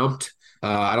line jumped.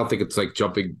 I don't think it's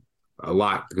jumping a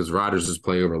lot because Rodgers is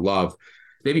playing over Love.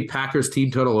 maybe Packers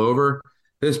team total over.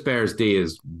 This Bears D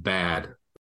is bad.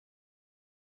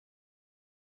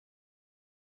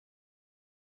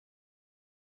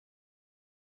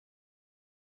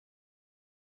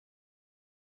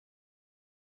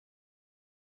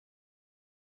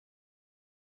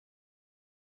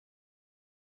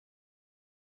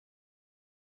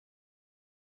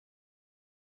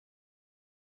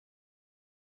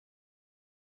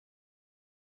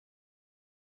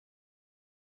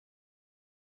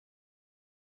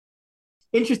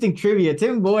 Interesting trivia.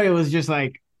 Tim Boyle was just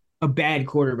like a bad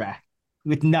quarterback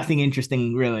with nothing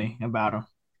interesting really about him.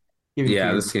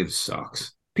 Yeah, this game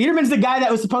sucks. Peterman's the guy that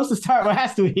was supposed to start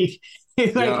last week.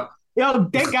 It's like,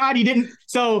 thank God he didn't.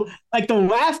 So, like, the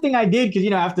last thing I did, because,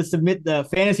 I have to submit the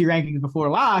fantasy rankings before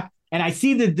lock, and I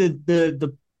see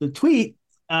the tweet.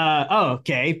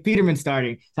 Okay, Peterman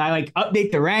starting. So I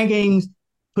update the rankings,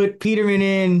 put Peterman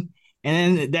in,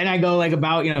 and then I go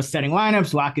about setting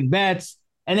lineups, locking bets.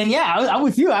 And then, I'm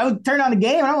with you. I would turn on the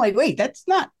game, and I'm like, wait, that's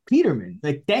not Peterman.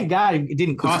 Thank God it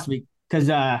didn't cost me, because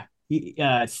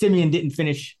Simeon didn't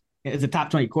finish as a top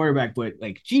 20 quarterback. But,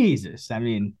 Jesus, I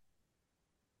mean,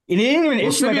 it didn't even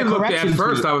issue Simeon a looked correction. At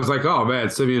first, I was like, oh, man,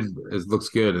 Simeon looks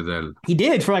good. And then he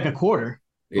did for a quarter.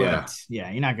 Yeah.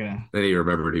 You're not going to. Then he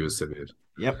remembered he was Simeon.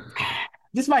 Yep.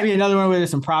 This might be another one where there's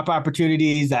some prop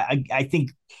opportunities. I think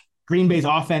Green Bay's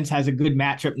offense has a good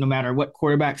matchup no matter what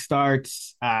quarterback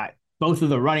starts. Both of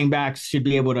the running backs should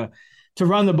be able to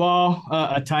run the ball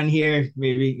a ton here.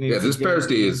 Maybe this Bears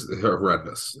D is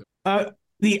horrendous.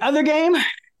 The other game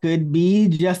could be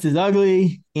just as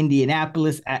ugly.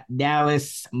 Indianapolis at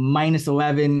Dallas,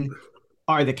 -11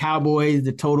 are the Cowboys.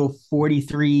 The total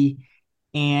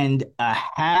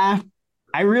 43.5.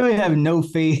 I really have no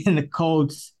faith in the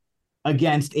Colts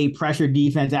against a pressure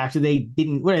defense after they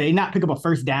did they not pick up a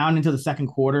first down until the second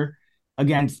quarter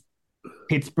against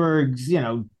Pittsburgh's,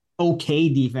 okay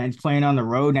defense playing on the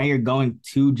road. Now you're going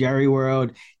to Jerry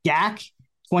World. Dak,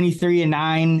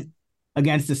 23-9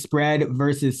 against the spread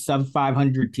versus sub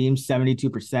 500 teams,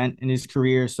 72% in his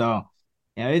career. So,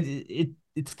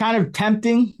 it's kind of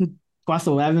tempting,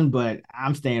 +11, but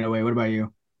I'm staying away. What about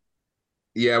you?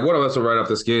 Yeah, one of us will write off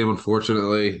this game,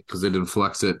 unfortunately, because they didn't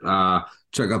flex it.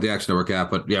 Check out the Action Network app.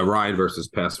 But, Ryan versus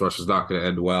pass rush is not going to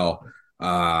end well.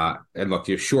 And look,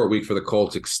 your short week for the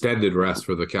Colts, extended rest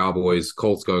for the Cowboys.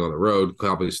 Colts going on the road,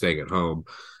 Cowboys staying at home.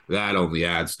 That only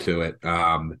adds to it.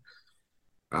 I'm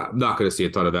not going to see a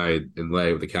ton of value in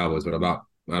lay with the Cowboys, but I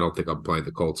don't think I'm playing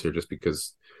the Colts here just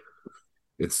because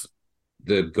it's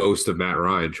the ghost of Matt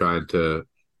Ryan trying to,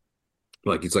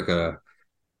 he's like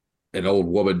an old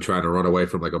woman trying to run away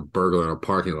from a burglar in a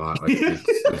parking lot.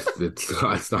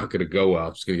 It's not going to go well.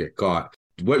 It's going to get caught.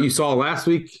 What you saw last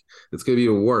week, it's going to be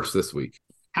even worse this week.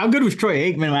 How good was Troy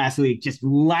Aikman last week? Just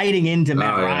lighting into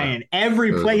Matt Ryan.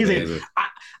 Every play.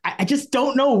 I just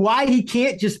don't know why he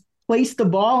can't just place the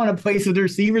ball in a place where the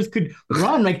receivers could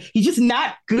run. He's just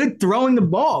not good throwing the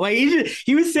ball.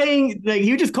 He was saying,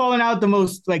 he was just calling out the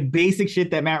most basic shit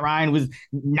that Matt Ryan was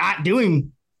not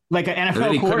doing, an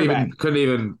NFL quarterback. Couldn't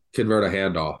even convert a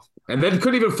handoff. And then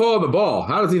couldn't even fall on the ball.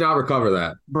 How does he not recover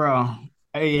that? Bro.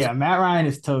 Yeah, Matt Ryan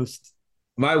is toast.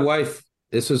 My wife,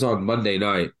 this was on Monday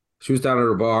night. She was down at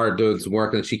her bar doing some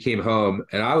work, and she came home,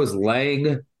 and I was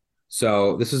laying.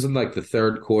 So this is in the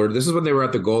third quarter. This is when they were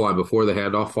at the goal line before the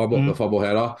handoff fumble, the fumble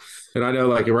handoff. And I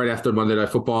know, right after Monday Night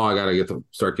Football, I got to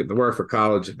start getting to work for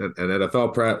college and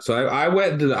NFL prep. So I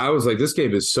went I was like, this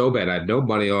game is so bad. I had no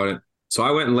money on it. So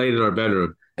I went and laid in our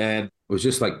bedroom and was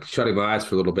just shutting my eyes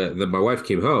for a little bit. And then my wife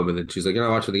came home, and then she's like, you're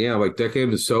not watching the game. I'm like, that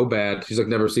game is so bad. She's like,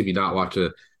 never seen me not watch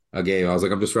a game. I was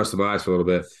like, I'm just resting my eyes for a little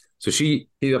bit. So she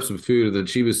heated up some food, and then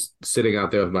she was sitting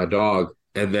out there with my dog,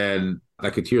 and then I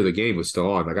could hear the game was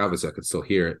still on. Obviously I could still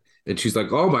hear it. And she's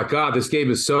like, oh my God, this game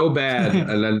is so bad.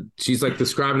 And then she's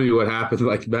describing to me what happened,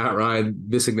 Matt Ryan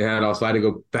missing the handoff. So I had to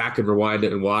go back and rewind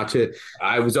it and watch it.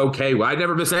 I was okay. I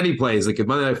never miss any plays. In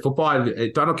Monday Night Football,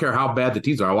 I don't care how bad the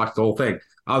teams are. I watched the whole thing.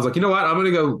 I was like, you know what? I'm going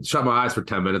to go shut my eyes for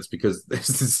 10 minutes because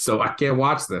this is I can't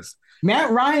watch this.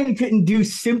 Matt Ryan couldn't do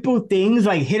simple things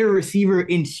like hit a receiver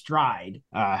in stride.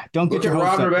 Don't get your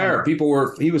hopes up. Ron Rivera.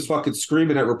 He was fucking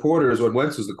screaming at reporters when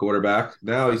Wentz was the quarterback.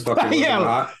 Now he's fucking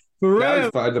hot. Now he's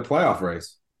in the playoff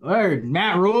race. Word.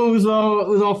 Matt Rule was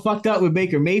all fucked up with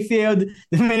Baker Mayfield.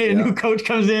 The minute a new coach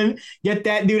comes in, get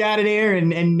that dude out of there,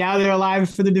 and now they're alive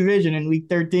for the division in week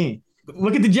 13.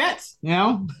 Look at the Jets,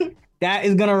 That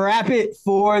is going to wrap it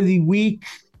for the week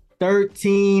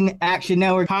 13 Action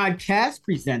Network podcast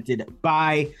presented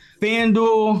by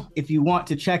FanDuel. If you want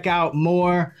to check out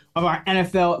more of our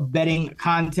NFL betting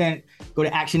content, go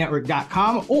to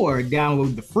actionnetwork.com or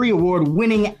download the free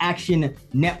award-winning Action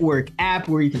Network app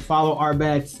where you can follow our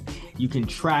bets. You can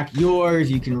track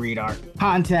yours. You can read our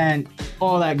content,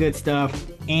 all that good stuff.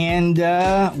 And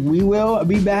we will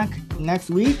be back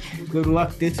next week. Good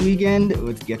luck this weekend.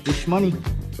 Let's get this money.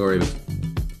 Sorry.